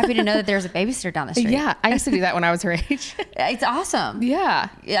so happy to know that there's a babysitter down the street. Yeah. I used to do that when I was her age. It's awesome. Yeah.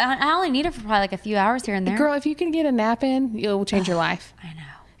 I only need her for probably a few hours here and there. Girl, if you can get a nap in, it will change your life. I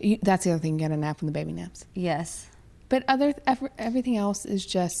know. That's the other thing. Get a nap when the baby naps. Yes. But everything else is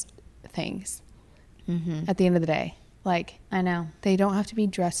just things at the end of the day. I know. They don't have to be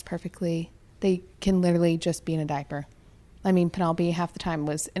dressed perfectly. They can literally just be in a diaper. I mean, Penelope half the time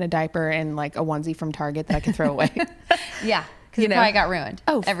was in a diaper and a onesie from Target that I could throw away. Yeah. Because it probably got ruined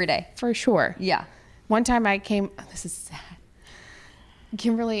every day. For sure. Yeah. One time this is sad.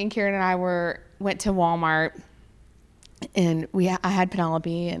 Kimberly and Karen and I went to Walmart and I had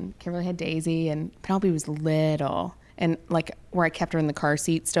Penelope and Kimberly had Daisy and Penelope was little and where I kept her in the car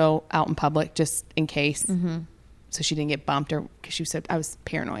seat still out in public just in case. So she didn't get bumped or because I was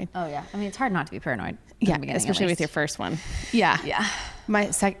paranoid. Oh yeah. I mean, it's hard not to be paranoid. Yeah, especially with your first one. Yeah. Yeah.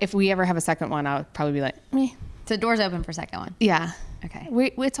 If we ever have a second one, I would probably be like, meh. So door's open for second one. Yeah. Okay.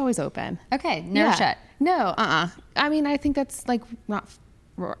 It's always open. Okay. Never shut. No. I mean, I think that's not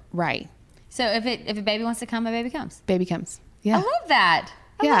right. So if a baby wants to come, a baby comes. Baby comes. Yeah. I love that.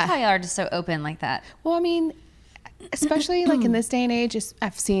 I love how y'all are just so open like that. Well, I mean, especially in this day and age,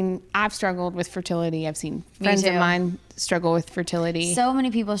 I've struggled with fertility. I've seen friends of mine struggle with fertility. So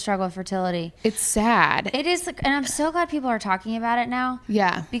many people struggle with fertility. It's sad. It is, and I'm so glad people are talking about it now.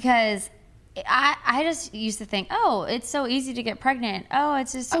 Yeah. Because I just used to think, oh, it's so easy to get pregnant. Oh,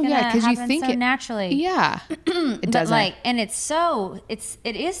 it's just gonna happen you think so naturally. Yeah. It doesn't. And it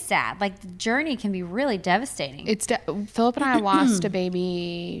is sad. The journey can be really devastating. Philip and I lost a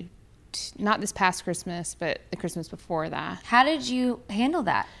baby. Not this past Christmas, but the Christmas before that. How did you handle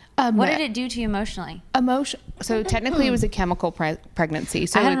that? What did it do to you emotionally? So technically it was a chemical pregnancy.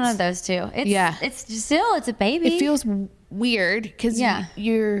 So I had one of those too. It's a baby. It feels weird because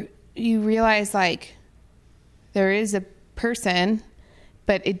you realize there is a person,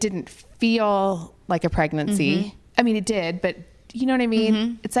 but it didn't feel like a pregnancy. I mean, it did, but you know what I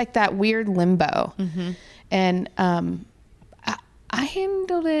mean? It's that weird limbo. And I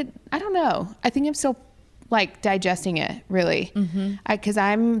handled it. I don't know. I think I'm still digesting it really. Because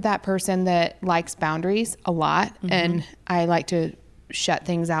I'm that person that likes boundaries a lot. And I like to shut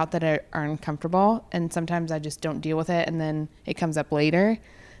things out that are uncomfortable. And sometimes I just don't deal with it. And then it comes up later,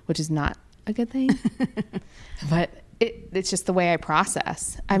 which is not a good thing. But it's just the way I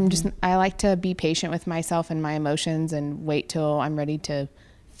process. I like to be patient with myself and my emotions and wait till I'm ready to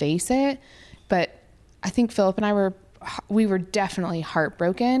face it. But I think Philip and I we were definitely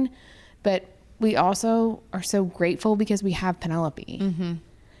heartbroken, but we also are so grateful because we have Penelope. Mm-hmm.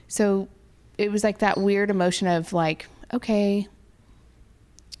 So it was like that weird emotion of like, okay,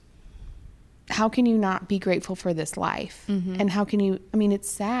 how can you not be grateful for this life? Mm-hmm. And how can you, I mean,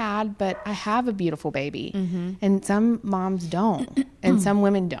 it's sad, but I have a beautiful baby. Mm-hmm. And some moms don't, and some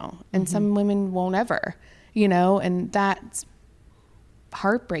women don't, and some women won't ever, you know, and that's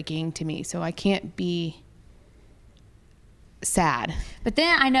heartbreaking to me. So I can't be sad. But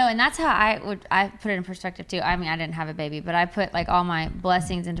then I know, and that's how I put it in perspective too. I mean, I didn't have a baby, but I put like all my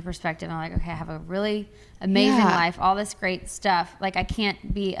blessings into perspective. I'm like, okay, I have a really amazing life, all this great stuff. Like I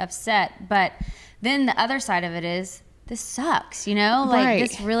can't be upset. But then the other side of it is, this sucks, you know, like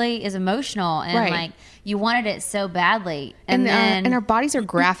this really is emotional, and like you wanted it so badly. And then and our bodies are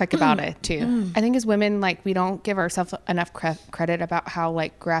graphic about it too. I think as women, like we don't give ourselves enough credit about how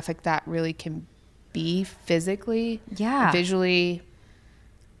like graphic that really can be physically, visually.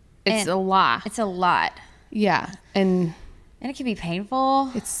 It's a lot. It's a lot. Yeah. And it can be painful.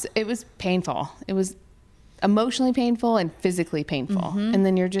 It was painful. It was emotionally painful and physically painful. Mm-hmm. And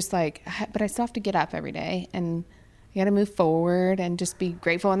then you're just like, but I still have to get up every day, and you got to move forward and just be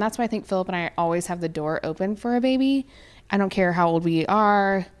grateful. And that's why I think Philip and I always have the door open for a baby. I don't care how old we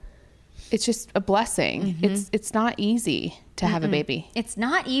are. It's just a blessing. Mm-hmm. It's not easy to have a baby. It's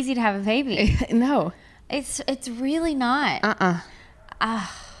not easy to have a baby. No. It's really not.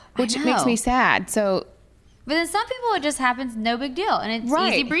 Which makes me sad. So, but then some people it just happens, no big deal, and it's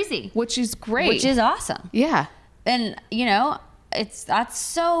easy breezy, which is great, which is awesome. Yeah, and you know that's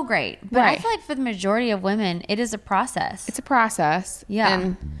so great. But I feel like for the majority of women, it is a process. It's a process. Yeah,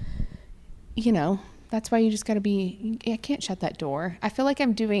 and you know. That's why you just got to be, I can't shut that door. I feel like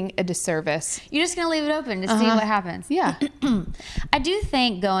I'm doing a disservice. You're just going to leave it open to see what happens. Yeah. I do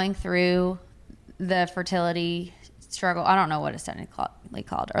think going through the fertility struggle, I don't know what it's technically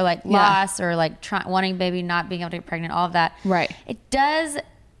called, or like loss, or like wanting baby, not being able to get pregnant, all of that. Right. It does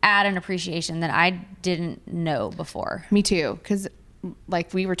add an appreciation that I didn't know before. Me too. Because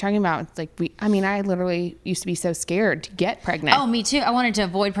like we were talking about, like I literally used to be so scared to get pregnant. Oh, me too. I wanted to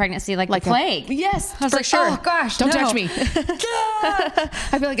avoid pregnancy like the plague. Yes, I was like, sure. Oh gosh, don't touch me.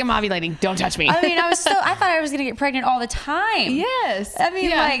 I feel like I'm ovulating. Don't touch me. I mean, I thought I was going to get pregnant all the time. Yes. I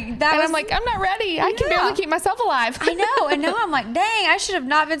mean, like that. And I'm like, I'm not ready. I can barely keep myself alive. I know. And now I'm like, dang, I should have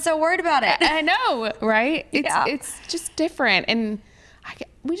not been so worried about it. I know, right? It's just different, and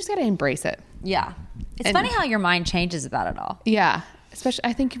we just got to embrace it. Yeah. It's funny how your mind changes about it all. Yeah. Especially,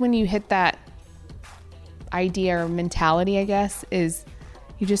 I think when you hit that idea or mentality, I guess, is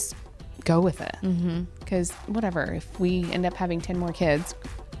you just go with it. Because whatever, if we end up having 10 more kids,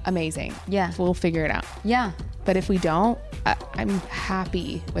 amazing. Yeah. We'll figure it out. Yeah. But if we don't, I'm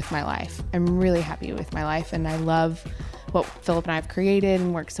happy with my life. I'm really happy with my life. And I love what Philip and I have created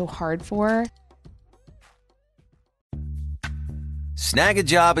and worked so hard for. Snag a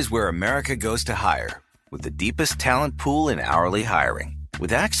Job is where America goes to hire, with the deepest talent pool in hourly hiring.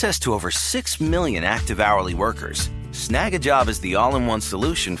 With access to over 6 million active hourly workers, Snag a Job is the all-in-one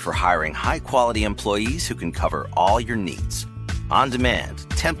solution for hiring high-quality employees who can cover all your needs. On demand,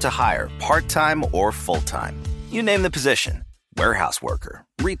 temp to hire, part-time or full-time. You name the position. Warehouse worker,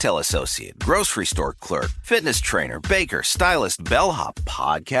 retail associate, grocery store clerk, fitness trainer, baker, stylist, bellhop,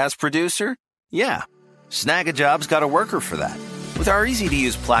 podcast producer. Yeah, Snag a Job's got a worker for that. With our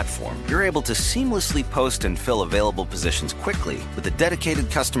easy-to-use platform, you're able to seamlessly post and fill available positions quickly with a dedicated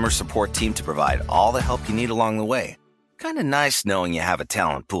customer support team to provide all the help you need along the way. Kind of nice knowing you have a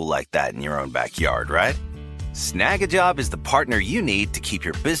talent pool like that in your own backyard, right? Snag a Job is the partner you need to keep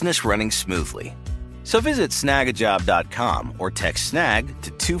your business running smoothly. So visit snagajob.com or text SNAG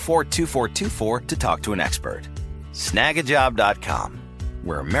to 242424 to talk to an expert. Snagajob.com,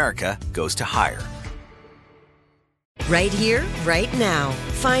 where America goes to hire. Right here, right now.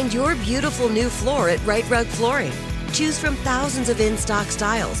 Find your beautiful new floor at Right Rug Flooring. Choose from thousands of in-stock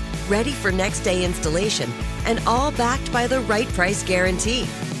styles, ready for next day installation, and all backed by the right price guarantee.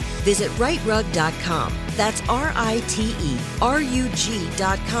 Visit rightrug.com. That's RITERUG.com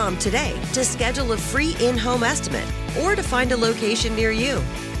today to schedule a free in-home estimate or to find a location near you.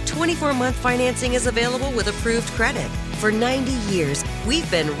 24-month financing is available with approved credit. For 90 years, we've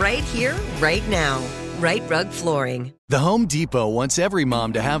been right here, right now. Right Rug Flooring. The Home Depot wants every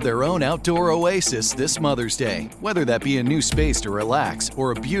mom to have their own outdoor oasis this Mother's Day, whether that be a new space to relax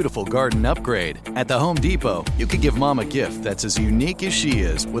or a beautiful garden upgrade. At the Home Depot, you could give mom a gift that's as unique as she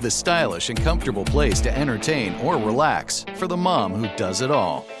is, with a stylish and comfortable place to entertain or relax for the mom who does it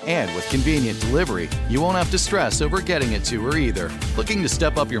all. And with convenient delivery, you won't have to stress over getting it to her either. Looking to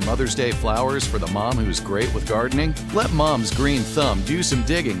step up your Mother's Day flowers for the mom who's great with gardening? Let Mom's Green Thumb do some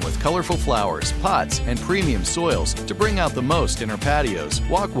digging with colorful flowers, pots, and premium soils to bring out the most in her patios,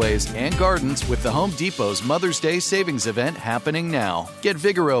 walkways, and gardens with the Home Depot's Mother's Day Savings Event happening now. Get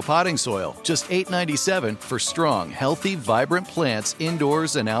Vigoro potting soil, just $8.97 for strong, healthy, vibrant plants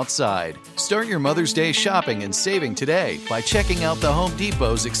indoors and outside. Start your Mother's Day shopping and saving today by checking out the Home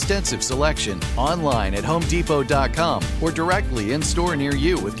Depot's extensive selection online at HomeDepot.com or directly in store near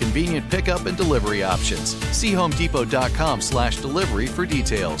you with convenient pickup and delivery options. See HomeDepot.com/delivery for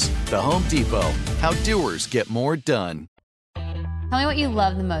details. The Home Depot, how doers get more done. Tell me what you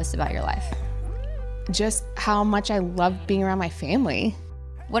love the most about your life. Just how much I love being around my family.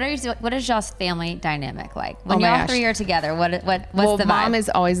 What is y'all's family dynamic like? When Oh my y'all gosh. three are together, what's Well, the vibe? mom is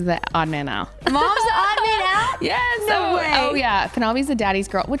always the odd man out. Mom's the odd man out? Yes. No way. Oh yeah. Penelope's the daddy's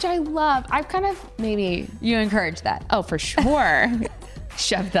girl, which I love. I've kind of maybe. You encourage that. Oh, for sure.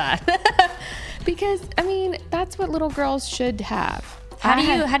 Shove that. Because I mean, that's what little girls should have. How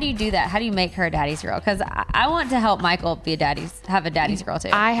do you do that? How do you make her a daddy's girl? Because I want to help Michael have a daddy's girl too.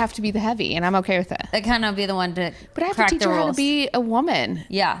 I have to be the heavy, and I'm okay with it. That kind of be the one to But I have to crack teach the her how to rules. be a woman.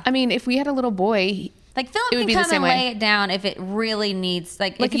 Yeah. I mean, if we had a little boy, Like Philip it would can be the come same and way. lay it down if it really needs.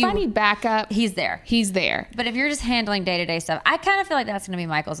 Like if I need backup, he's there. He's there. But if you're just handling day-to-day stuff, I kind of feel like that's going to be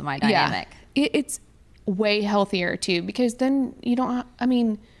Michael's and my dynamic. Yeah. It's way healthier too, because then you don't. I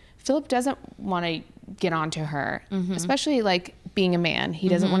mean, Philip doesn't want to get onto her, especially like being a man. He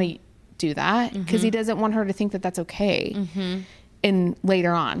doesn't want to do that because he doesn't want her to think that that's okay. And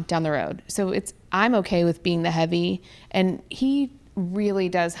later on down the road, so I'm okay with being the heavy, and he really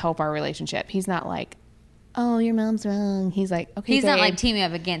does help our relationship. He's not like, oh, your mom's wrong. He's like, okay, He's not babe. like teaming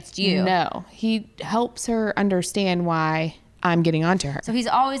up against you. No, he helps her understand why I'm getting onto her. So he's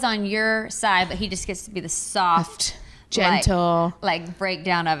always on your side, but he just gets to be the soft, gentle, like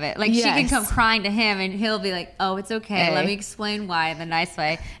breakdown of it. Like she can Yes. come crying to him, and he'll be like, "Oh, it's okay. Hey. Let me explain why in the nice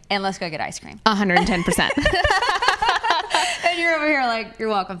way, and let's go get ice cream." 110%. And you're over here like, "You're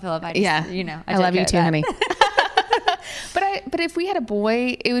welcome, Philip." I just, Yeah, I I love you take too, care of honey. that. But if we had a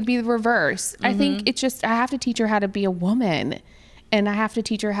boy, it would be the reverse. I think it's just I have to teach her how to be a woman, and I have to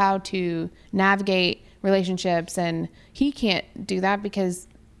teach her how to navigate relationships, and he can't do that because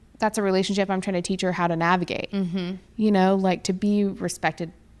that's a relationship I'm trying to teach her how to navigate. You know, like to be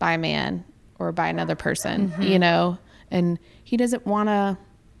respected by a man or by another person, you know, and he doesn't want to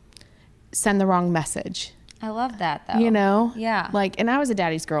send the wrong message. I love that though. You know? Yeah. Like, and I was a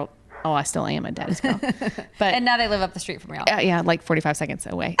daddy's girl. Oh, I still am a daddy's girl. But And now they live up the street from y'all. yeah, like 45 seconds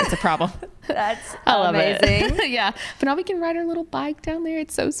away. It's a problem. That's I love amazing. it. Yeah. But now we can ride our little bike down there.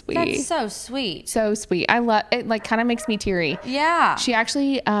 It's so sweet. That's so sweet. So sweet. I love it. Like, kind of makes me teary. Yeah. She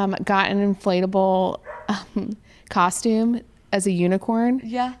actually got an inflatable costume as a unicorn.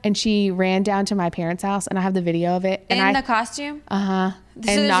 Yeah. And she ran down to my parents' house, and I have the video of it. And In I the costume? uh-huh. So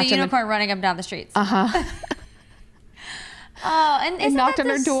there's a unicorn running up and down the streets. Uh-huh. Oh, and And knocked on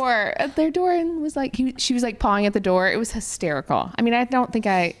her door, at their door, and was like, she was like pawing at the door. It was hysterical. I mean, I don't think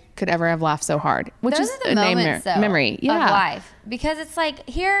I could ever have laughed so hard, which Those is are the a moments, though, memory. Yeah. of life. Because it's like,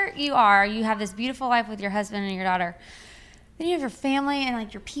 here you are, you have this beautiful life with your husband and your daughter. Then you have your family and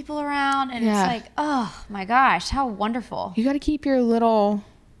like your people around, and Yeah. it's like, oh my gosh, how wonderful. You got to keep your little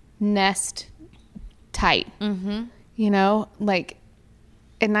nest tight. Mm-hmm. You know, like,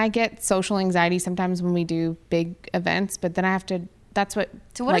 and I get social anxiety sometimes when we do big events, but then I have to, that's what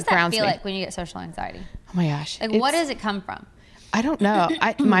So what like does that grounds feel me. like when you get social anxiety? Oh my gosh. Like, It's- what does it come from? I don't know.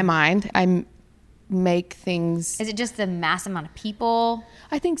 My mind, I make things. Is it just the mass amount of people?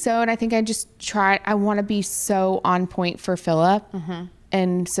 I think so. And I think I just I want to be so on point for Philip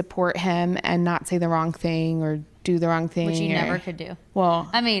and support him and not say the wrong thing or do the wrong thing. Which you or- never could do. Well,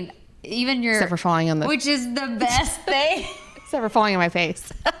 I mean, even your... except for falling on the, Which is the best thing. except for falling on my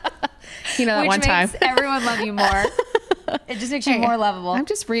face. You know, that Which one time. makes everyone love you more. It just makes you more lovable. I'm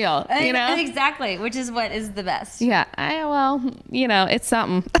just real, I- you know? Exactly, which is what is the best. Yeah. Well, you know, it's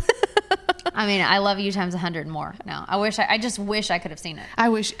something. I mean, I love you times 100 more now. I just wish I could have seen it. I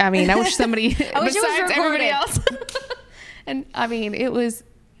wish somebody I wish it was besides everybody recorded. else. And I mean, it's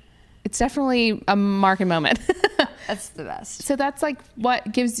definitely a marking moment. That's the best. So that's like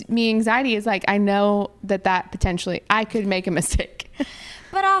what gives me anxiety is like, I know that potentially I could make a mistake.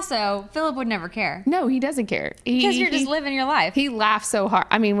 But also, Philip would never care. No, he doesn't care. Because you're just living your life. He laughed so hard.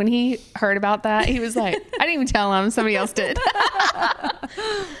 I mean, when he heard about that, he was like, I didn't even tell him. Somebody else did.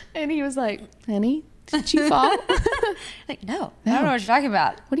 And he was like, honey, did you fall? Like, no, I don't know what you're talking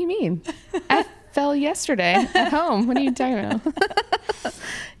about. What do you mean? I fell yesterday at home. What are you talking about?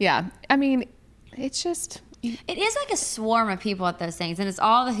 Yeah. I mean, it's just... It is like a swarm of people at those things, and it's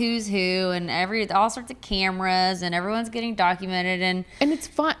all the who's who and all sorts of cameras, and everyone's getting documented, and it's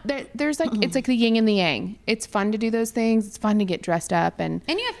fun. There's like it's like the yin and the yang. It's fun to do those things. It's fun to get dressed up, and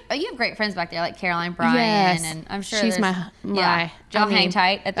you have great friends back there like Caroline Bryan, yes. and I'm sure she's my y'all hang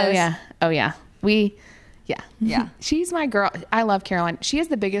tight at those. Oh yeah, yeah. She's my girl. I love Caroline. She has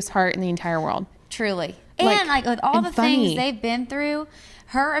the biggest heart in the entire world. Truly, and like with all the funny. things they've been through.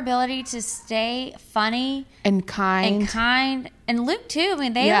 Her ability to stay funny and kind, and Luke too. I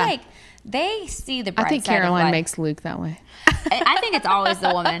mean, they see the bright side. I think Caroline makes Luke that way. I think it's always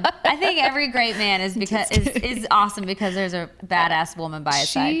the woman. I think every great man is awesome because there's a badass woman by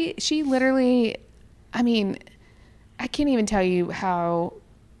his side. She literally, I mean, I can't even tell you how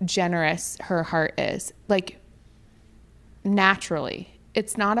generous her heart is. Like, naturally,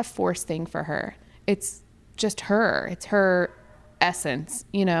 it's not a forced thing for her. It's just her. It's her essence,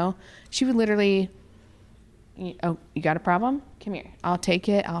 you know. She would literally, oh, you got a problem? Come here. I'll take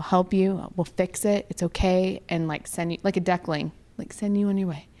it. I'll help you. We'll fix it. It's okay. And like send you, like a duckling, like send you on your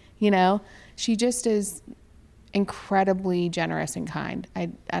way. You know, she just is incredibly generous and kind. I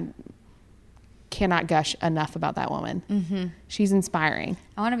cannot gush enough about that woman. Mm-hmm. She's inspiring.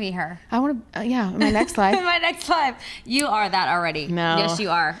 I want to be her. I want to, in my next life. In my next life. You are that already. No. Yes, you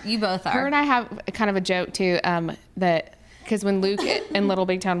are. You both are. Her and I have kind of a joke too, that because when Luke and Little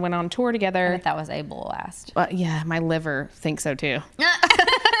Big Town went on tour together. I think that was Abel last. Yeah, my liver thinks so too.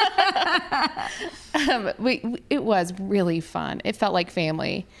 It was really fun. It felt like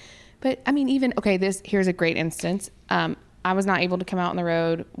family. But I mean, even, okay, here's a great instance. I was not able to come out on the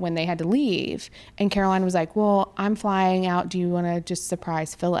road when they had to leave. And Caroline was like, well, I'm flying out. Do you want to just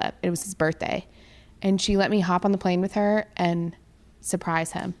surprise Philip? It was his birthday. And she let me hop on the plane with her and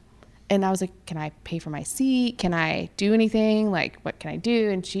surprise him. And I was like, can I pay for my seat? Can I do anything? Like, what can I do?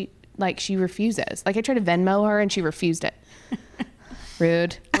 And she refuses. Like, I tried to Venmo her and she refused it.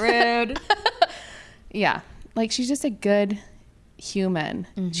 Rude. Yeah. Like, she's just a good human.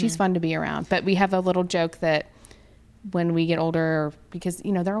 Mm-hmm. She's fun to be around. But we have a little joke that when we get older, because,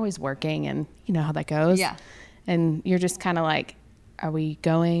 you know, they're always working and you know how that goes. Yeah. And you're just kind of like, are we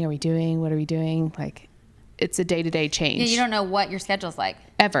going? Are we doing? What are we doing? Like, it's a day-to-day change. Yeah, you don't know what your schedule's like.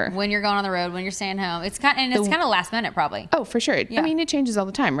 Ever. When you're going on the road, when you're staying home. It's kind of last minute probably. Oh, for sure. Yeah. I mean, it changes all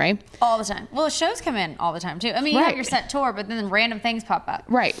the time, right? All the time. Well, shows come in all the time too. I mean, you have your set tour, but then random things pop up.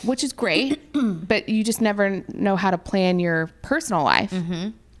 Right, which is great, but you just never know how to plan your personal life. Mm-hmm.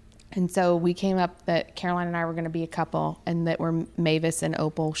 And so we came up that Caroline and I were going to be a couple and that we're Mavis and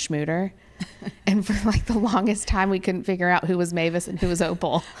Opal Schmooter. And for like the longest time, we couldn't figure out who was Mavis and who was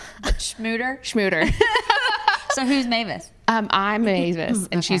Opal. Schmooter. So who's Mavis? I'm Mavis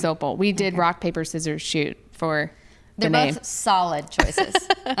and she's Opal. We did rock, paper, scissors, shoot for the name. They're both solid choices.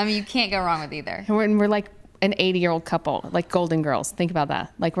 I mean, you can't go wrong with either. And we're like an 80-year-old couple, like Golden Girls. Think about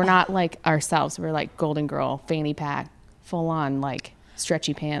that. Like, we're not like ourselves. We're like Golden Girl, fanny pack, full on, like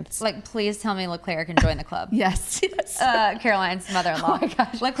stretchy pants. Like, please tell me LeClaire can join the club. Yes. Caroline's mother-in-law. Oh my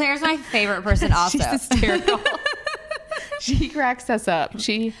gosh. LeClaire's my favorite person also. She's hysterical. She cracks us up.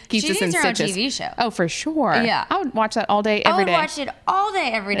 She keeps us in needs her own stitches. TV show. Oh, for sure. Yeah. I would watch that all day, every day. I would watch it all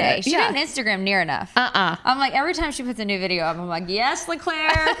day, every day. She Yeah. didn't Instagram near enough. I'm like, every time she puts a new video up, I'm like, yes,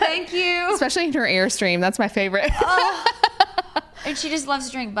 LeClaire, thank you. Especially in her Airstream. That's my favorite. And she just loves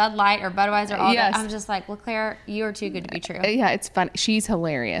to drink Bud Light or Budweiser all Yes. day. I'm just like, LeClaire, you are too good to be true. Yeah, it's fun. She's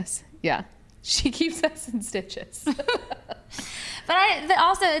hilarious. Yeah. She keeps us in stitches. But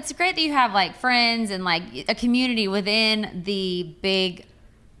also, it's great that you have like friends and like a community within the big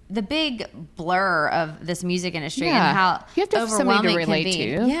blur of this music industry and how you have to have somebody to relate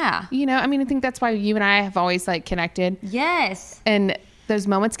to. Yeah. You know, I mean, I think that's why you and I have always like connected. Yes. And those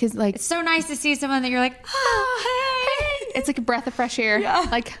moments, because like, It's so nice to see someone that you're like, oh, hey. it's like a breath of fresh air. Yeah.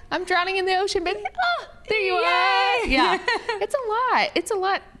 Like, I'm drowning in the ocean, but there you are. Yeah. It's a lot. It's a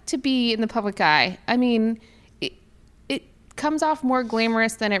lot to be in the public eye. I mean, it comes off more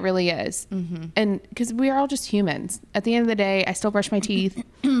glamorous than it really is. Mm-hmm. And because we are all just humans. At the end of the day, I still brush my teeth.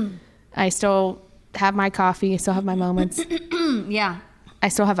 I still have my coffee. I still have my moments. Yeah. I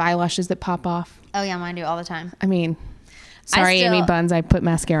still have eyelashes that pop off. Oh, yeah, mine do all the time. I mean, sorry, Amy Buns, I put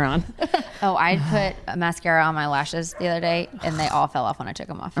mascara on. Oh, I put a mascara on my lashes the other day, and they all fell off when I took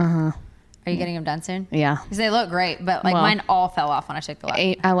them off. Are you getting them done soon? Yeah. Because they look great, but like Well, mine all fell off when I took the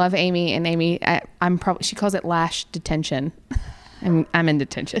last. I love Amy, and Amy, I'm probably, she calls it lash detention. I'm in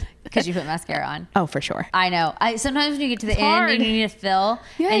detention. Because you put mascara on. Oh, for sure. I know. Sometimes when you get to the end hard. and you need to fill,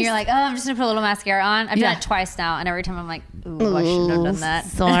 Yes. and you're like, oh, I'm just gonna put a little mascara on. I've done Yeah. it twice now, and every time I'm like, ooh, I shouldn't have done that.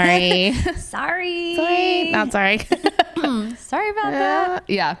 Sorry. Sorry. Sorry. Not sorry. Sorry about that.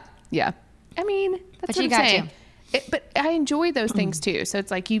 Yeah. I mean, that's But what you I'm got saying. But I enjoy those things too. So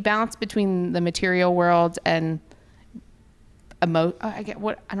it's like you balance between the material world and I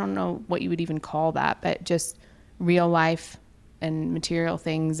don't know what you would even call that, but just real life and material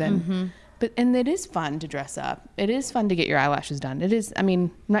things. And and it is fun to dress up. It is fun to get your eyelashes done. It is. I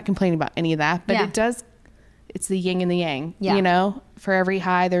mean, I'm not complaining about any of that, but Yeah. it does. It's the yin and the yang. Yeah. You know, for every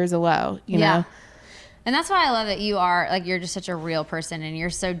high there's a low. You know. And that's why I love that you're just such a real person and you're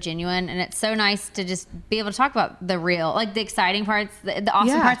so genuine. And it's so nice to just be able to talk about the real, like the exciting parts, the awesome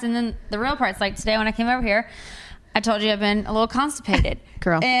Yeah. parts, and then the real parts. Like today when I came over here, I told you I've been a little constipated.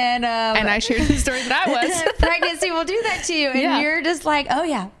 Girl. And I shared the story that I was. pregnancy will do that to you. And Yeah. you're just like, oh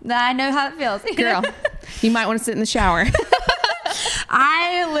yeah, I know how it feels. Girl, you might want to sit in the shower.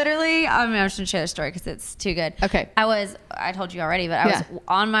 I'm just gonna share the story because it's too good. Okay. I told you already, but I was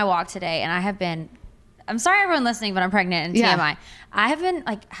on my walk today and I'm sorry everyone listening, but I'm pregnant and Yeah. TMI. I have been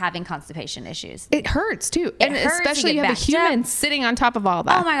like having constipation issues. It hurts too. It And hurts to especially get you have a backed human up. sitting on top of all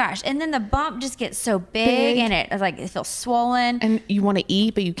that. Oh my gosh. And then the bump just gets so big. And it feels swollen. And you want to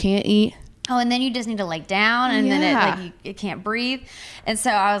eat, but you can't eat. Oh, and then you just need to lay down and then Yeah. you can't breathe. And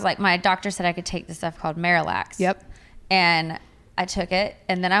so I was like, my doctor said I could take this stuff called Marilax. Yep. And I took it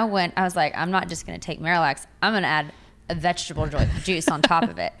and then I was like, I'm not just going to take Marilax. I'm going to add a vegetable juice on top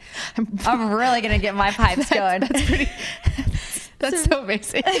of it. I'm really going to get my pipes going. That's so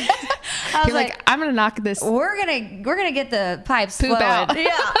amazing. I was You're like, I'm gonna knock this. We're gonna get the pipes Poop flowing. out.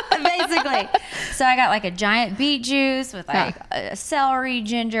 Yeah, basically. So I got like a giant beet juice with like celery,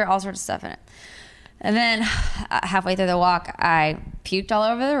 ginger, all sorts of stuff in it. And then halfway through the walk, I puked all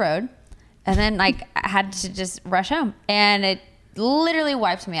over the road, and then like I had to just rush home, and it literally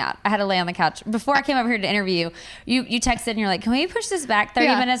wiped me out. I had to lay on the couch. Before I came over here to interview you, you texted and you're like, can we push this back 30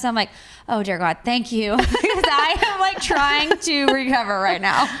 minutes? I'm like, oh dear God, thank you. Because I am like trying to recover right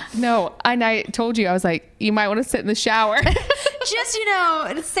now. No, and I told you, I was like, you might want to sit in the shower. Just,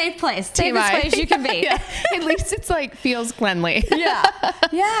 it's a safe place. Safest TMI. place you can be. Yeah. At least it's like feels cleanly. Yeah.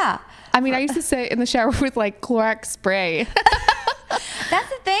 Yeah. I mean, I used to sit in the shower with like Clorox spray. That's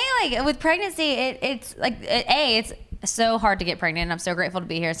the thing. Like with pregnancy, it's like, it's so hard to get pregnant. And I'm so grateful to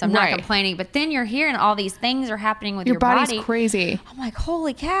be here. So I'm not Right. complaining. But then you're here and all these things are happening with Your your body's body. crazy. I'm like,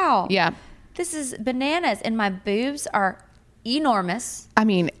 holy cow. Yeah. This is bananas. And my boobs are enormous. I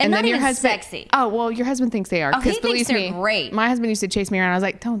mean, And not then your even husband. sexy. Oh well, your husband thinks they are. Oh, he 'cause thinks believe they're great. My husband used to chase me around. I was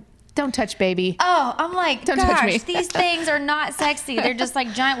like, don't touch baby. Oh, I'm like, Don't touch me. gosh, these things are not sexy. They're just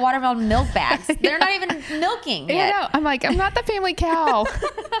like giant watermelon milk bags. They're not even milking Yeah, yet. no. I'm like, I'm not the family cow.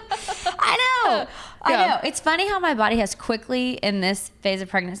 I know. I Yeah. know. It's funny how my body has quickly in this phase of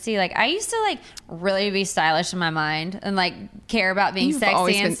pregnancy. Like I used to like really be stylish in my mind and like care about being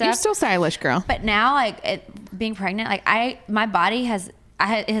sexy and stuff. You're still stylish, girl. But now, like being pregnant, like my body has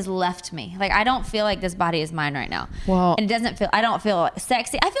left me. Like I don't feel like this body is mine right now. Well- and I don't feel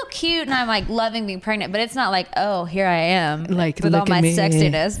sexy. I feel cute and I'm like loving being pregnant, but it's not like, oh, here I am, Like, with all look my at me.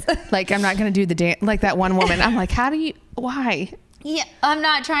 sexiness. Like, I'm not going to do the dance like that one woman. I'm like, why? Yeah, I'm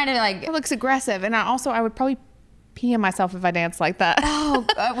not trying to like. It looks aggressive. And I would probably pee on myself if I danced like that. Oh,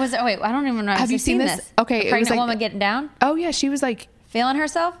 wait, I don't even know. Have you seen this? Okay, A it was pregnant like- woman getting down, Oh, yeah. She was like, feeling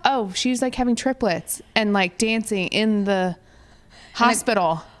herself. she's like having triplets and like dancing in the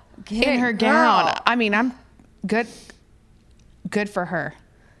hospital Good in her gown. girl. I mean, I'm good for her.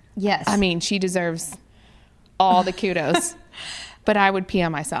 Yes. I mean, she deserves all the kudos. But I would pee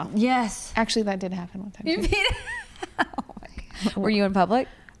on myself. yes. Actually, that did happen one time. You too. peed. Oh my God. Were you in public?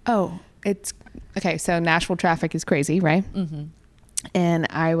 Oh, it's okay. So Nashville traffic is crazy, right? Mm-hmm. And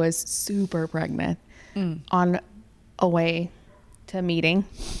I was super pregnant on a way to a meeting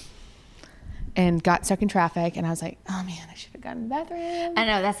and got stuck in traffic. And I was like, oh man, I should have gotten to the bathroom. I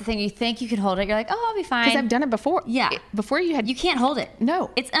know that's the thing. You think you can hold it. You're like, oh, I'll be fine. Because I've done it before. Yeah. Before you had. You can't hold it. No.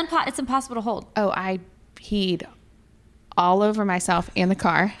 It's impossible to hold. Oh, I peed all over myself in the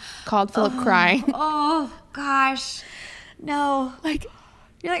car. Called Philip crying. Oh gosh, no. Like,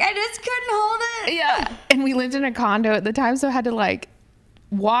 You're like, I just couldn't hold it. yeah. And we lived in a condo at the time, so I had to like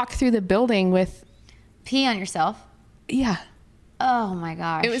walk through the building with. Pee on yourself. Yeah. Oh my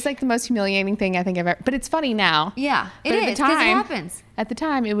gosh. It was like the most humiliating thing I think I've ever. But it's funny now. Yeah, it But is, 'cause it happens. At the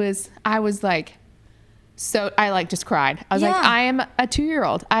time, I was like so I like just cried. I was like, Yeah. I am a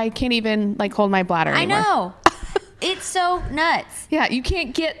 2-year-old. I can't even like hold my bladder I anymore. know. It's so nuts. Yeah, you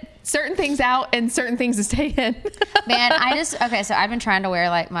can't get certain things out and certain things to stay in. Man, so I've been trying to wear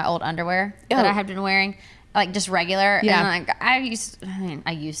like my old underwear that Oh. I have been wearing, like just regular. Yeah. And like I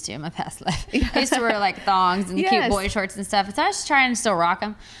used to in my past life. I used to wear like thongs and cute Yes. boy shorts and stuff. So I was trying to still rock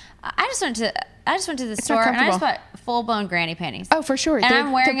them. I just went to the store and I just bought full blown granny panties. Oh, for sure. And They're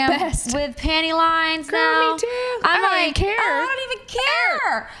I'm wearing the them best. with panty lines Girl, now. me too. I'm I don't like, even care. I don't even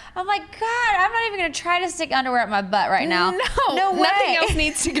care. I'm like, God, I'm not even gonna try to stick underwear up my butt right now. No way. Nothing else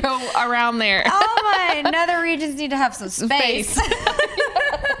needs to go around there. Oh my nether regions need to have some space.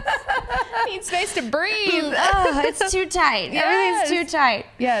 Need space to breathe. Oh, it's too tight. Yes. Everything's too tight.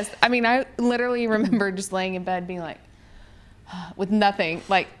 Yes. I mean, I literally remember just laying in bed being like, with nothing,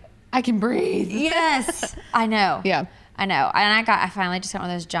 like, I can breathe. Yes, I know. Yeah. I know. And I finally just got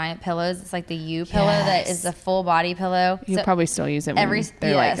one of those giant pillows. It's like the U pillow that is the full body pillow. You'll So- probably still use it when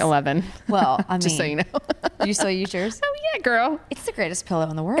they're like yes. 11. Well, I mean, just so you know. you still use yours? Oh, yeah, girl. It's the greatest pillow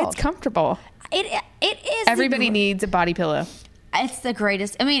in the world. It's comfortable. It is. Everybody needs a body pillow. It's the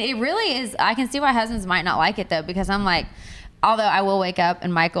greatest. I mean, it really is. I can see why husbands might not like it though, because I'm like, although I will wake up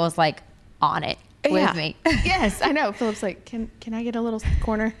and Michael is like on it with me. Yes, I know. Philip's like, can I get a little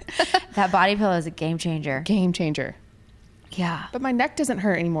corner? That body pillow is a game changer. Game changer. Yeah. But my neck doesn't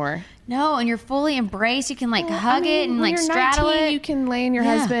hurt anymore. No, and you're fully embraced. You can like Well, hug I mean, it and when like you're straddle 19, it. You can lay in your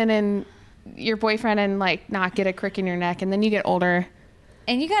Yeah. husband and your boyfriend and like not get a crick in your neck, and then you get older.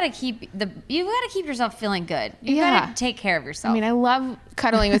 And you gotta keep yourself feeling good. You Yeah. gotta take care of yourself. I mean, I love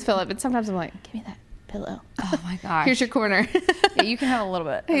cuddling with Philip, but sometimes I'm like, give me that pillow. oh my gosh. Here's your corner. Yeah, you can have a little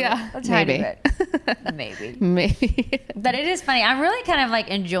bit. Yeah, A tiny maybe. bit. Maybe. Maybe. But it is funny. I'm really kind of like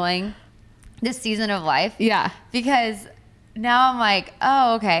enjoying this season of life. Yeah. Because now I'm like,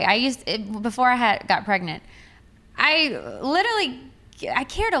 oh, okay. Before I got pregnant, I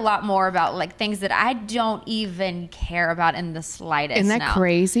cared a lot more about like things that I don't even care about in the slightest. Isn't that now.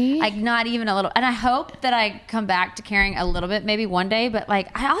 crazy? Like not even a little. And I hope that I come back to caring a little bit, maybe one day. But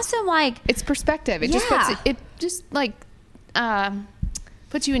like, I also am like, It's perspective. It Yeah. just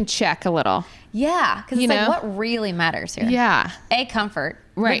puts you in check a little. yeah, because You it's like know? what really matters here. Yeah. A, comfort,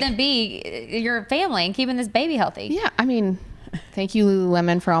 Right. But then B, your family and keeping this baby healthy. Yeah. I mean, thank you,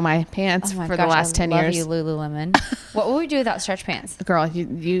 Lululemon, for all my pants Oh my for gosh, the last 10 love years. you, Lululemon. What would we do without stretch pants? Girl,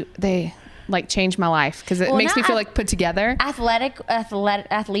 they like changed my life because it Well, makes now me feel like put together.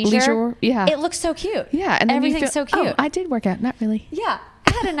 Athleisure. Leisure, yeah. It looks so cute. Yeah. And then you everything's feel, so cute. Oh, I did work out. Not really. Yeah.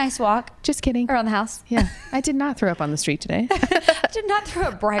 I had a nice walk Just kidding. around the house. Yeah. I did not throw up on the street today. I did not throw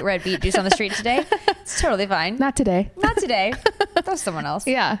a bright red beet juice on the street today. It's totally fine. Not today. Not today. That was someone else.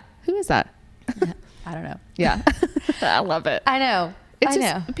 Yeah. Who is that? I don't know. Yeah. I love it. I know. It's I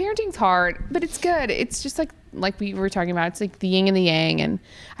just, know. parenting's hard, but it's good. It's just like we were talking about. It's like the yin and the yang. And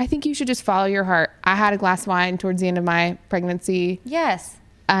I think you should just follow your heart. I had a glass of wine towards the end of my pregnancy. Yes.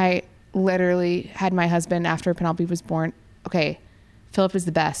 I literally had my husband after Penelope was born. Okay. Philip is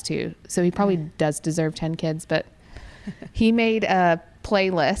the best too. So he probably does deserve 10 kids, but he made a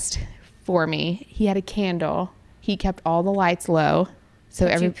playlist for me. He had a candle. He kept all the lights low. So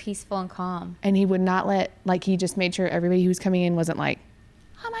Kept you peaceful and calm. and he would not let, like, he just made sure everybody who was coming in wasn't like,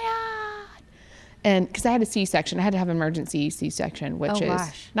 oh my God. And because I had a C-section, I had to have emergency C-section, which Oh, is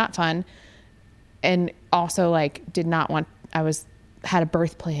gosh. not fun. And also, like, did not want, had a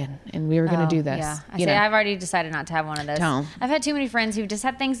birth plan and we were going to do this. Yeah. you know? I've already decided not to have one of those. Don't. I've had too many friends who just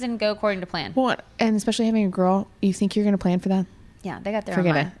had things didn't go according to plan. Well, and especially having a girl, you think you're going to plan for that? Yeah, they got their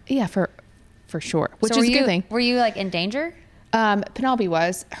Forget own it. mind. Yeah, for sure. Which So is were a good you- thing. Were you like in danger? Penelope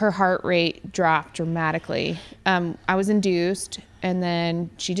was. Her heart rate dropped dramatically. I was induced, and then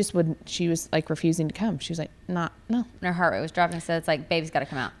she was like refusing to come. She was like, no. And her heart rate was dropping, so it's like baby's got to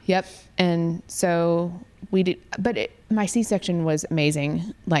come out. Yep. And so we did, but my C-section was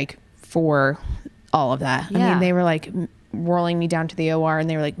amazing, like for all of that. I Yeah. mean, they were like rolling me down to the OR and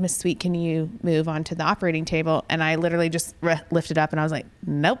they were like, Miss Sweet, can you move on to the operating table? And I literally just lifted up and I was like,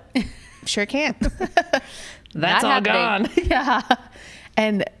 nope, sure can't. That's Not all happening. gone. Yeah.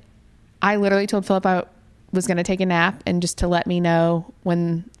 And I literally told Philip I was going to take a nap and just to let me know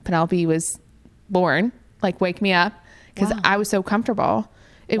when Penelope was born, like wake me up because I was so comfortable.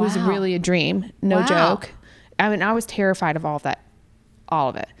 It was Wow. really a dream. No Wow. joke. I mean, I was terrified of all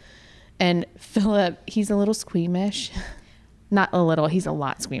of it. And Philip, he's a little squeamish. Not a little, he's a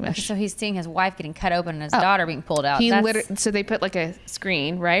lot squeamish. So he's seeing his wife getting cut open and his daughter being pulled out. He That's- literally, so they put like a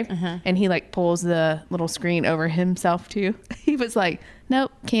screen, right? And he like pulls the little screen over himself too. He was like,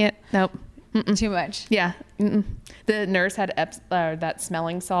 nope, can't, nope. Too much. Yeah. Mm-mm. The nurse had that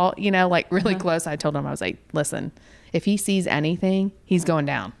smelling salt, you know, like really close. I told him, I was like, listen, if he sees anything, he's going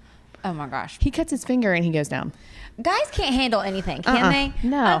down. Oh my gosh. He cuts his finger and he goes down. Guys can't handle anything, can they?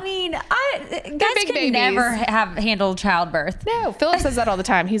 No. I mean, guys big can babies. never have handled childbirth. No, Philip says that all the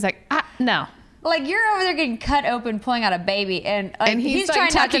time. He's like, no. Like, you're over there getting cut open, pulling out a baby, and like, he's like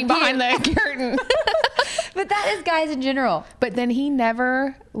trying not to tucking behind puke. the curtain. But that is guys in general. But then he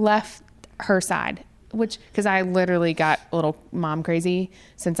never left her side, because I literally got a little mom crazy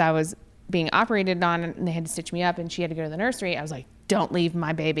since I was being operated on and they had to stitch me up and she had to go to the nursery. I was like, don't leave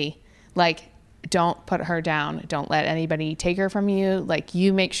my baby. Like, don't put her down. Don't let anybody take her from you. Like,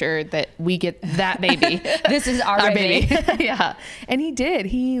 you make sure that we get that baby. This is our baby. Yeah. And he did.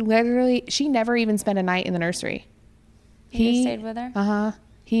 She never even spent a night in the nursery. He just stayed with her?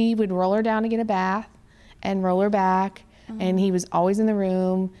 He would roll her down to get a bath and roll her back. And he was always in the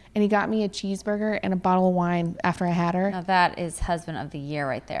room. And he got me a cheeseburger and a bottle of wine after I had her. Now that is husband of the year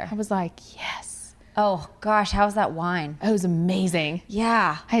right there. I was like, yes. Oh gosh, how's that wine? It was amazing.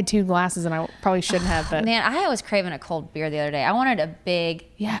 Yeah. I had 2 glasses and I probably shouldn't have, but Man, I was craving a cold beer the other day. I wanted a big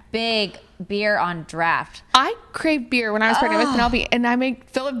beer on draft. I craved beer when I was pregnant with Penelope, and I made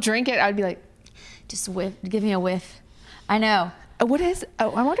Philip drink it. I'd be like, just whiff, give me a whiff. I know. what is, I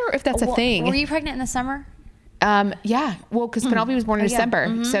wonder if that's a thing. Were you pregnant in the summer? Yeah. Well, because Penelope was born in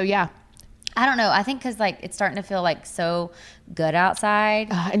December. So yeah. I don't know. I think because like it's starting to feel like so good outside.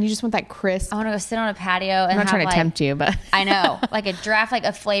 And you just want that crisp. I want to go sit on a patio and I'm not trying to tempt you, but I know, like a draft, like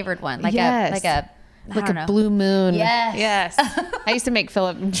a flavored one, like Yes. like a Blue Moon. Yes. I used to make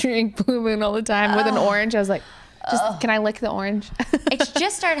Philip drink Blue Moon all the time with an orange. I was like, can I lick the orange? It's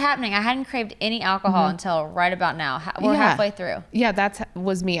just started happening. I hadn't craved any alcohol until right about now. We're halfway through. Yeah, that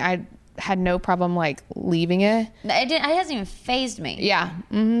was me. I had no problem like leaving it. It hasn't even phased me. Yeah.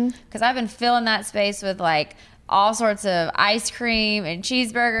 Because I've been filling that space with like all sorts of ice cream and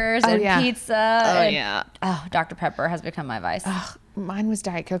cheeseburgers and pizza. Oh, Dr. Pepper has become my vice. Mine was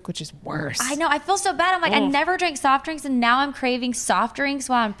Diet Coke, which is worse. I know. I feel so bad. I'm like, I never drank soft drinks, and now I'm craving soft drinks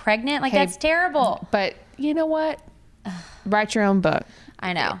while I'm pregnant. Like, that's terrible. But you know what? Write your own book.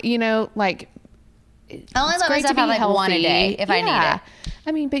 I know. You know, like, I only let myself have like healthy. one a day if I need it.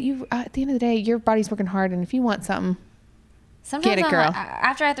 I mean, but you at the end of the day, your body's working hard, and if you want something, sometimes get it, girl.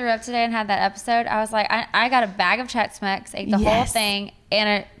 After I threw up today and had that episode, I was like, I got a bag of Chex Mix, ate the whole thing,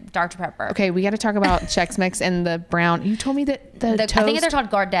 and a Dr. Pepper. Okay, we got to talk about Chex Mix and the brown. You told me that the toast. I think they're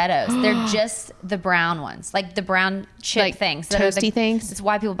called Gardettos. They're just the brown ones, like the brown chip like things, toasty things. It's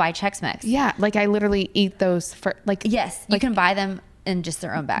why people buy Chex Mix. Yeah, like I literally eat those for like. Yes, you can buy them in just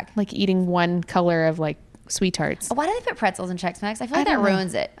their own bag. Like eating one color of like sweet tarts. Why do they put pretzels in Chex Mix? I feel like that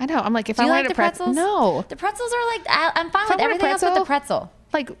ruins it. I know. I'm like, if Do I you wanted like a the pretzels? No. The pretzels are like, I'm fine If I with want a everything else but the pretzel.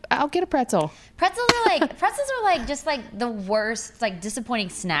 Like, I'll get a pretzel. Pretzels are like just like the worst, like disappointing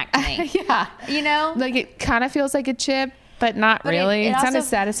snack to me. Yeah. You know? Like it kind of feels like a chip, but not really. It's not as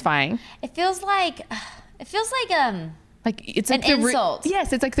satisfying. It feels like like it's like an insult.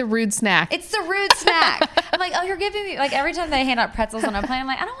 Yes, it's like the rude snack. It's the rude snack. I'm like, oh, you're giving me, like every time they hand out pretzels on a plane, I'm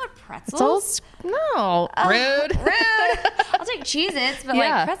like, I don't want pretzels. No. Rude. I'll take Cheez-Its, but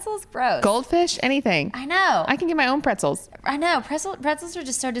like pretzels, gross. Goldfish, anything. I know. I can get my own pretzels. I know. Pretzels are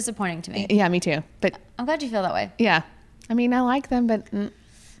just so disappointing to me. Yeah, me too. But I'm glad you feel that way. Yeah. I mean, I like them, but I mean,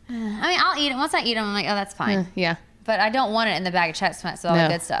 I'll eat them. Once I eat them, I'm like, oh, that's fine. Yeah. But I don't want it in the bag of Chex Mix with all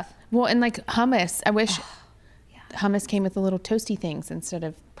the good stuff. Well, and like hummus. I wish hummus came with the little toasty things instead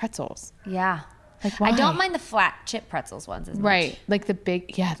of pretzels. Yeah. Like, why? I don't mind the flat chip pretzels ones as much. Right. Like the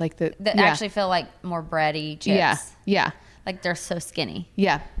big, like the... That actually feel like more bready chips. Yeah. Like they're so skinny.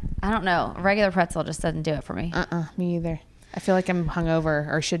 Yeah. I don't know. A regular pretzel just doesn't do it for me. Me either. I feel like I'm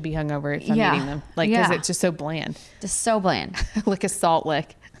hungover or should be hungover if I'm eating them. Like, because it's just so bland. Just so bland. Like a salt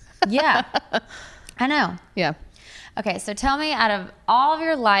lick. Yeah. I know. Yeah. Okay, so tell me, out of all of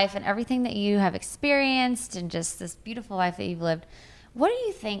your life and everything that you have experienced and just this beautiful life that you've lived, what do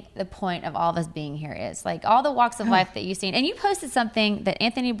you think the point of all of us being here is? Like all the walks of life that you've seen. And you posted something that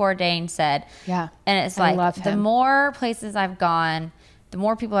Anthony Bourdain said. Yeah. And it's I like, love him. the more places I've gone, the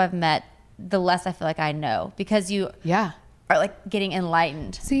more people I've met, the less I feel like I know. Because you are like getting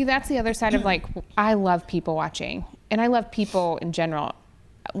enlightened. See, that's the other side of like, I love people watching. And I love people in general.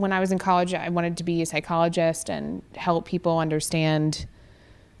 When I was in college, I wanted to be a psychologist and help people understand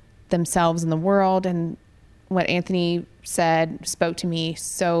themselves and the world. And what Anthony said spoke to me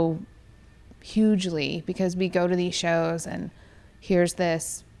so hugely, because we go to these shows and here's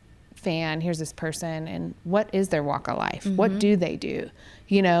this fan, here's this person, and what is their walk of life? Mm-hmm. What do they do?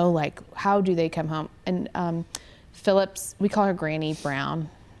 You know, like how do they come home? And Phillips, we call her Granny Brown.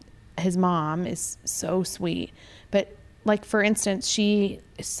 his mom is so sweet. But like, for instance, she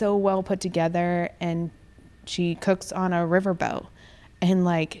is so well put together, and she cooks on a riverboat, and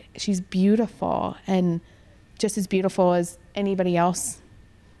like, she's beautiful, and just as beautiful as anybody else,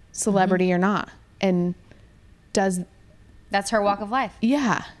 celebrity or not, and that's her walk of life.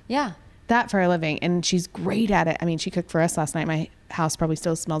 Yeah. That for a living. And she's great at it. I mean, she cooked for us last night. My house probably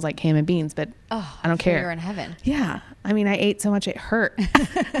still smells like ham and beans, but I don't care. You're in heaven. Yeah. I mean, I ate so much it hurt.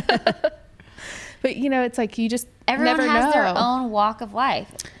 But you know, it's like, you just Everyone never has know. their own walk of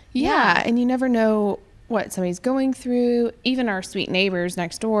life. Yeah. And you never know what somebody's going through. Even our sweet neighbors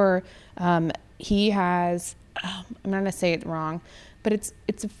next door, he has, I'm not going to say it wrong, but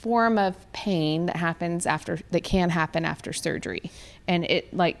it's a form of pain that can happen after surgery. And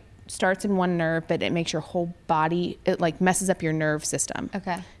it like starts in one nerve, but it makes your whole body, it like messes up your nerve system.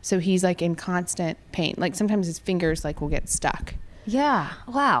 Okay. So he's like in constant pain. Like sometimes his fingers like will get stuck. Yeah.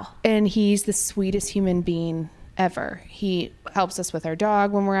 Wow. And he's the sweetest human being ever. He helps us with our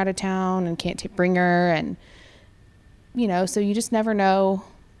dog when we're out of town and can't bring her. And, you know, so you just never know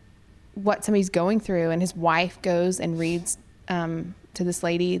what somebody's going through. And his wife goes and reads to this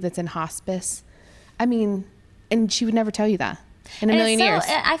lady that's in hospice. I mean, and she would never tell you that in a million years.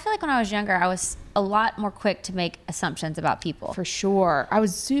 I feel like when I was younger, I was a lot more quick to make assumptions about people. For sure. I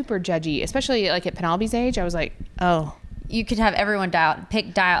was super judgy, especially like at Penelope's age. I was like, oh. You could have everyone dialed in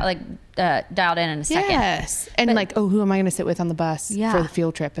a second. Yes. And like, oh, who am I going to sit with on the bus for the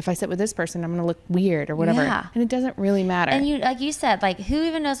field trip? If I sit with this person, I'm going to look weird or whatever. Yeah. And it doesn't really matter. And you, like you said, like, who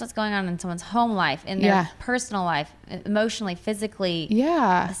even knows what's going on in someone's home life, in their personal life, emotionally, physically,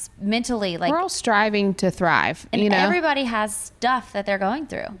 mentally. Like, we're all striving to thrive. And you know? everybody has stuff that they're going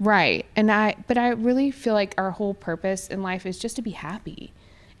through. Right. But I really feel like our whole purpose in life is just to be happy.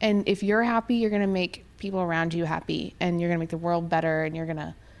 And if you're happy, you're going to make people around you happy, and you're going to make the world better, and you're going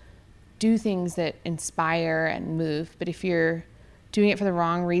to do things that inspire and move. But if you're doing it for the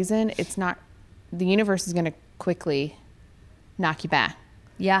wrong reason, the universe is going to quickly knock you back.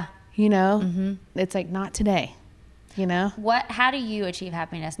 Yeah. You know, It's like, not today, you know? How do you achieve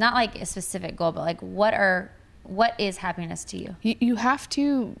happiness? Not like a specific goal, but like, what is happiness to you? You have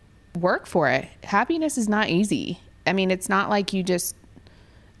to work for it. Happiness is not easy. I mean, it's not like you just,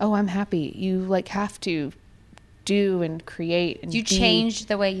 oh, I'm happy. You like have to do and create. And do you change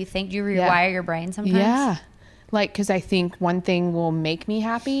the way you think? Do you rewire your brain sometimes? Yeah. Like, because I think one thing will make me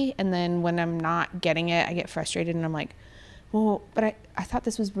happy, and then when I'm not getting it, I get frustrated, and I'm like, well, but I thought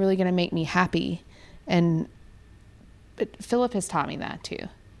this was really going to make me happy. But Philip has taught me that too.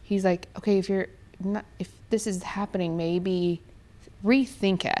 He's like, okay, if this is happening, maybe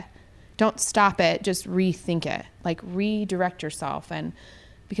rethink it. Don't stop it, just rethink it. Like, redirect yourself. And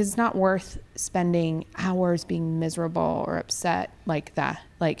because it's not worth spending hours being miserable or upset like that.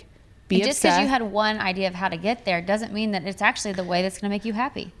 Like, be upset. Just because you had one idea of how to get there doesn't mean that it's actually the way that's going to make you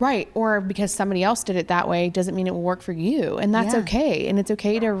happy. Right. Or because somebody else did it that way doesn't mean it will work for you. And that's okay. And it's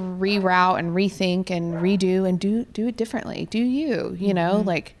okay to reroute and rethink and redo and do it differently. Do you know,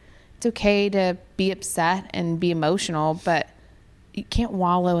 like, it's okay to be upset and be emotional, but you can't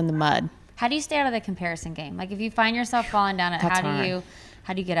wallow in the mud. How do you stay out of the comparison game? Like, if you find yourself falling down it, how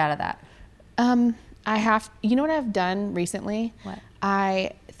do you get out of that? You know what I've done recently? What?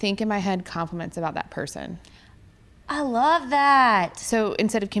 I think in my head compliments about that person. I love that. So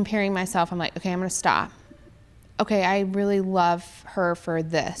instead of comparing myself, I'm like, okay, I'm going to stop. Okay, I really love her for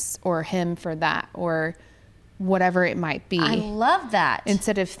this, or him for that, or whatever it might be. I love that.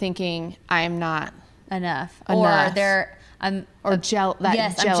 Instead of thinking I'm not enough. Or I'm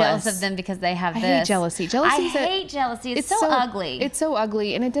jealous of them because they have this. I hate jealousy. I hate jealousy. It's so ugly. It's so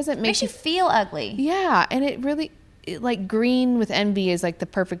ugly, and it doesn't make you feel ugly. Yeah, and it really, like, green with envy is like the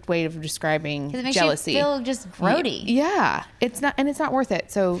perfect way of describing jealousy. It makes you feel just grody. Yeah, it's not worth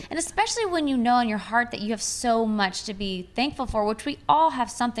it. So, and especially when you know in your heart that you have so much to be thankful for, which we all have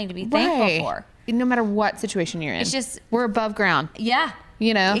something to be thankful for. No matter what situation you're in, it's just we're above ground. Yeah.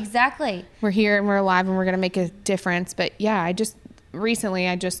 You know? Exactly. We're here and we're alive and we're going to make a difference. But yeah, I just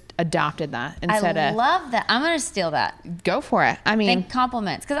adopted that instead of. I love that. I'm going to steal that. Go for it. I mean. Think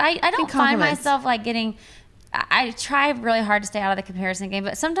compliments. Because I don't find myself like getting. I try really hard to stay out of the comparison game,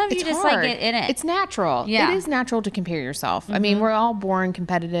 but sometimes you just like get in it. It's natural. Yeah. It is natural to compare yourself. I mean, we're all born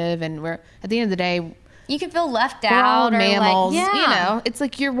competitive, and we're, at the end of the day, you can feel left we're all out, or mammals. like, you know, it's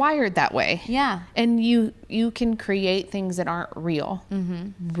like you're wired that way. Yeah. And you can create things that aren't real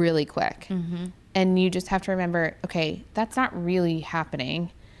really quick. And you just have to remember, okay, that's not really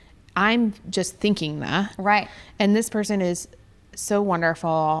happening. I'm just thinking that. Right. And this person is so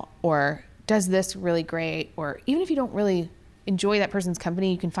wonderful, or does this really great, or even if you don't really enjoy that person's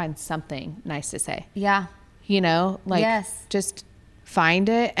company, you can find something nice to say. Yeah. You know, like Yes. just find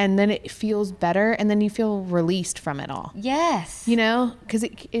it, and then it feels better, and then you feel released from it all. Yes. You know, because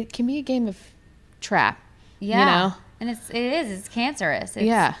it can be a game of trap. Yeah. You know? And it's cancerous. It's,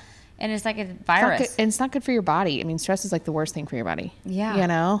 Yeah. And it's like a It's not virus. good, and it's not good for your body. I mean, stress is like the worst thing for your body. Yeah. You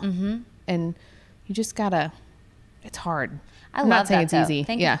know? Mm-hmm. And you just gotta, it's hard. I I'm love not saying that, it's though. easy.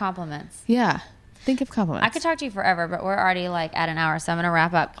 Think yeah. of compliments. Yeah. Think of compliments. I could talk to you forever, but we're already like at an hour, so I'm gonna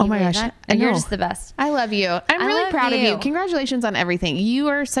wrap up. Can Oh you my believe gosh. that? I And you're know. just the best. I love you. I'm I really love proud of you. you. Congratulations on everything. You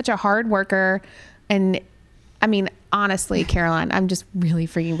are such a hard worker. And I mean, honestly, Caroline, I'm just really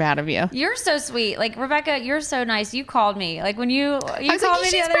freaking proud of you. You're so sweet. Like, Rebecca, you're so nice. You called me. Like, when you was called like, me the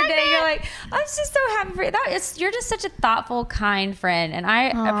 "She's other day, pregnant." you're like, I'm just so happy for you. You're just such a thoughtful, kind friend. And I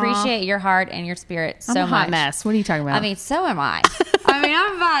appreciate your heart and your spirit so I'm a hot much. mess. What are you talking about? I mean, so am I.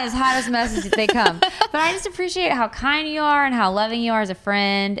 I'm about as hot as mess as they come. But I just appreciate how kind you are and how loving you are as a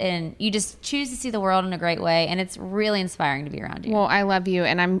friend. And you just choose to see the world in a great way. And it's really inspiring to be around you. well, I love you.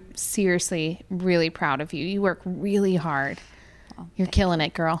 And I'm seriously really proud of you. You work really hard. You're killing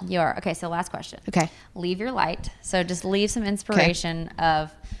it, girl. You are. Okay, so last question. Okay. Leave your light. So just leave some inspiration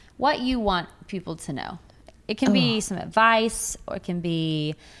of what you want people to know. It can be some advice, or it can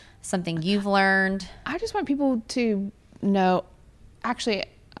be something you've learned. I just want people to know, actually,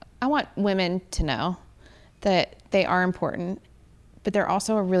 I want women to know that they are important, but there are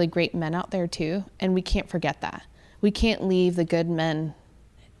also really great men out there too. And we can't forget that. We can't leave the good men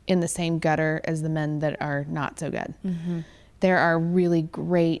in the same gutter as the men that are not so good. Mm-hmm. There are really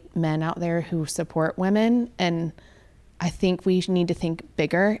great men out there who support women. And I think we need to think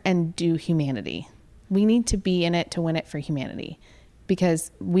bigger and do humanity. We need to be in it to win it for humanity,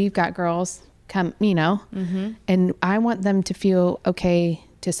 because we've got girls come, you know, and I want them to feel okay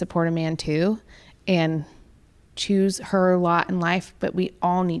to support a man too and choose her lot in life. But we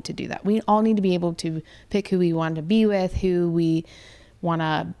all need to do that. We all need to be able to pick who we want to be with, who we want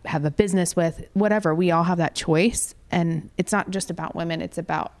to have a business with, whatever. We all have that choice. And it's not just about women, it's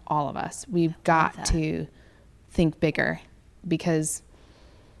about all of us. We've got to think bigger, because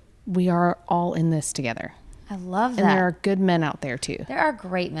we are all in this together. I love that. And there are good men out there too. There are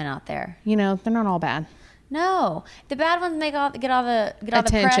great men out there. You know, they're not all bad. No, the bad ones get all the press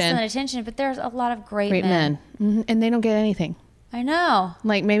Attention. and the attention, but there's a lot of great Great men. Mhm. And they don't get anything. I know.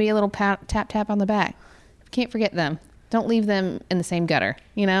 Like maybe a little tap on the back. Can't forget them. Don't leave them in the same gutter,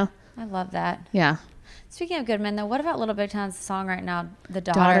 you know? I love that. Yeah. Speaking of good men, though, what about Little Big Town's song right now, The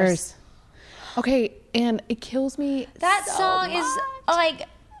Daughters? Okay, and it kills me. That so song is much. like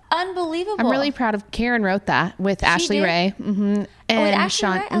unbelievable. I'm really proud of Karen wrote that with Ashley did? Ray. Mm-hmm. And Ashley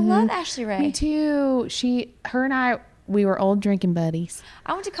Ray? I love Ashley Ray. Me too. Her and I, we were old drinking buddies.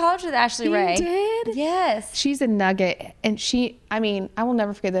 I went to college with Ashley Ray. You did? Yes. She's a nugget. And I will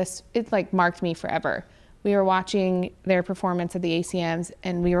never forget this. It like marked me forever. We were watching their performance at the ACMs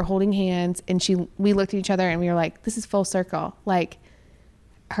and we were holding hands, and we looked at each other and we were like, this is full circle. Like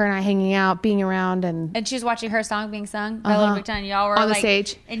her and I hanging out, being around, and she was watching her song being sung by Little Big Town. Y'all were on the like,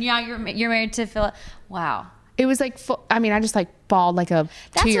 stage. And y'all, you're married to Philip. Wow. it was like full, I mean, I just like bawled like a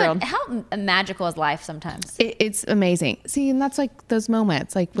That's 2-year-old. how magical is life sometimes. It's amazing. See, and that's like those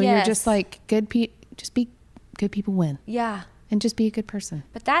moments, like when you're just like just be good people win. Yeah. And just be a good person.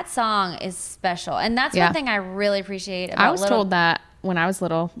 But that song is special. And that's one thing I really appreciate about I was told that when I was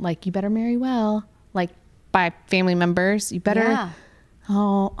little, like, you better marry well, like by family members. You better,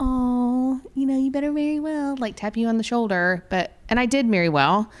 you better marry well, like tap you on the shoulder. And I did marry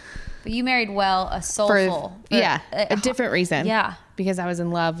well. But you married well, a soulful. A different reason. Yeah. Because I was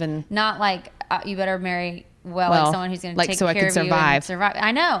in love and. Not like you better marry like someone who's going to take so care I could of you survive. and survive.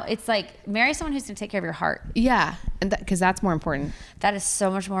 I know. It's like marry someone who's going to take care of your heart. Yeah. And because that's more important. That is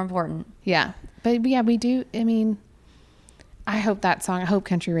so much more important. Yeah. But yeah, we do. I mean, I hope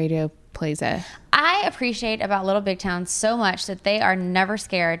country radio plays it. I appreciate about Little Big Town so much that they are never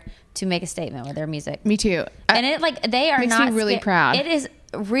scared to make a statement with their music. Me too. And they are makes not me really proud. It is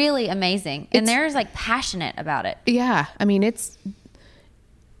really amazing. And they're like passionate about it. Yeah. I mean, it's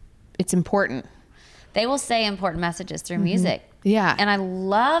important. They will say important messages through music. Yeah. And I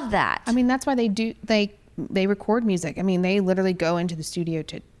love that. I mean, that's why they record music. I mean, they literally go into the studio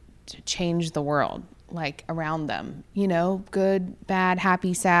to change the world, like around them, good, bad,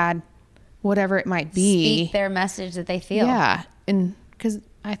 happy, sad, whatever it might be. Speak their message that they feel. Yeah. And because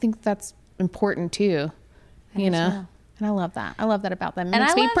I think that's important too, I And I love that. I love that about them. It And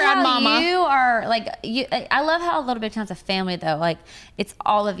makes I me love proud, how Mama. you are like you. I love how Little Big Town's a family, though. Like it's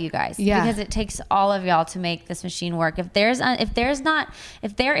all of you guys. Yeah. Because it takes all of y'all to make this machine work. If there is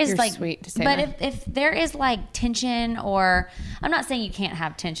You're like, sweet to say but that. if there is like tension, or I'm not saying you can't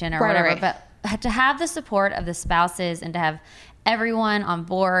have tension or Right, whatever, right. but to have the support of the spouses and to have everyone on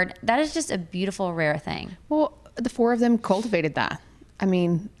board, that is just a beautiful, rare thing. Well, the 4 of them cultivated that. I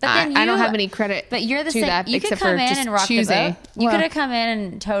mean, But then I don't you- have any credit But you're the to same. that You could except come for in just and rock choosing. the boat. You Well, could have come in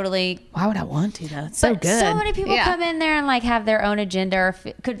and totally. why would I want to though? It's so But good. so many people Yeah. come in there and like have their own agenda, or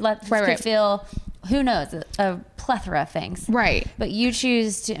could feel, who knows, a plethora of things. Right. But you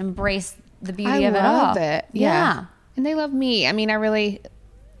choose to embrace the beauty I of it all. love it. Yeah. And they love me. I mean, it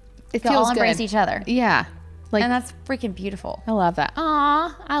They feels all good. embrace each other. Yeah. Like, And that's freaking beautiful. I love that.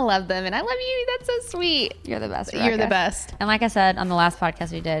 Aw, I love them. And I love you. That's so sweet. You're the best, You're the Rebecca. best. And like I said on the last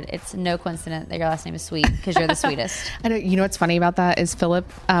podcast we did, it's no coincidence that your last name is Sweet, because you're the sweetest. I know, you know what's funny about that is Philip,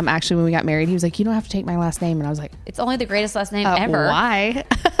 actually, when we got married, he was like, you don't have to take my last name. And I was like, It's only the greatest last name ever. why?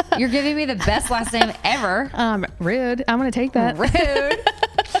 You're giving me the best last name ever. Rude. I'm going to take that. Rude.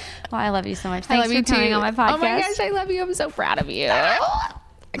 Well, I love you so much. Thanks for coming on my podcast. Oh my gosh, I love you. I'm so proud of you.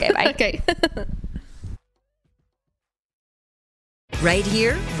 Okay, bye. Okay. Right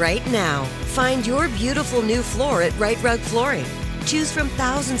here, right now. Find your beautiful new floor at Right Rug Flooring. Choose from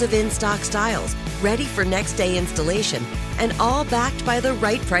thousands of in-stock styles, ready for next day installation, and all backed by the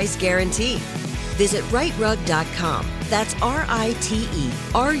right price guarantee. Visit rightrug.com. That's RITERUG.com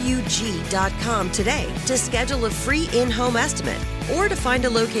today to schedule a free in-home estimate or to find a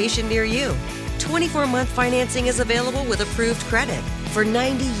location near you. 24-month financing is available with approved credit. For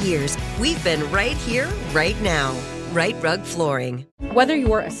 90 years, we've been right here, right now. Right Rug Flooring. Whether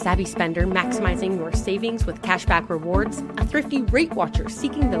you're a savvy spender maximizing your savings with cashback rewards, a thrifty rate watcher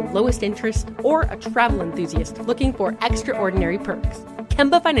seeking the lowest interest, or a travel enthusiast looking for extraordinary perks,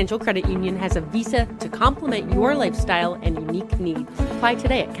 Kemba Financial Credit Union has a visa to complement your lifestyle and unique needs. Apply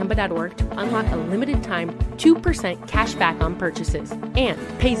today at Kemba.org to unlock a limited time 2% cash back on purchases and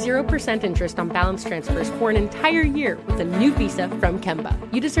pay 0% interest on balance transfers for an entire year with a new visa from Kemba.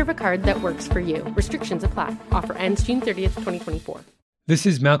 You deserve a card that works for you. Restrictions apply. Offer ends June 30th, 2024. This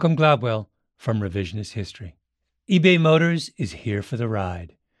is Malcolm Gladwell from Revisionist History. eBay Motors is here for the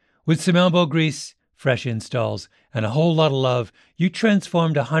ride. With some elbow grease, fresh installs, and a whole lot of love, you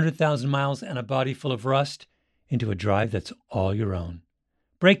transformed 100,000 miles and a body full of rust into a drive that's all your own.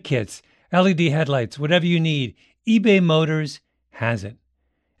 Brake kits, LED headlights, whatever you need, eBay Motors has it.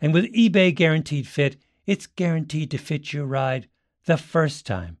 And with eBay Guaranteed Fit, it's guaranteed to fit your ride the first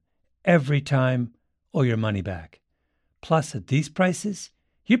time, every time, or your money back. Plus, at these prices,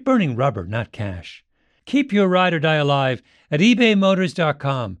 you're burning rubber, not cash. Keep your ride or die alive at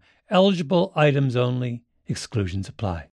ebaymotors.com. Eligible items only. Exclusions apply.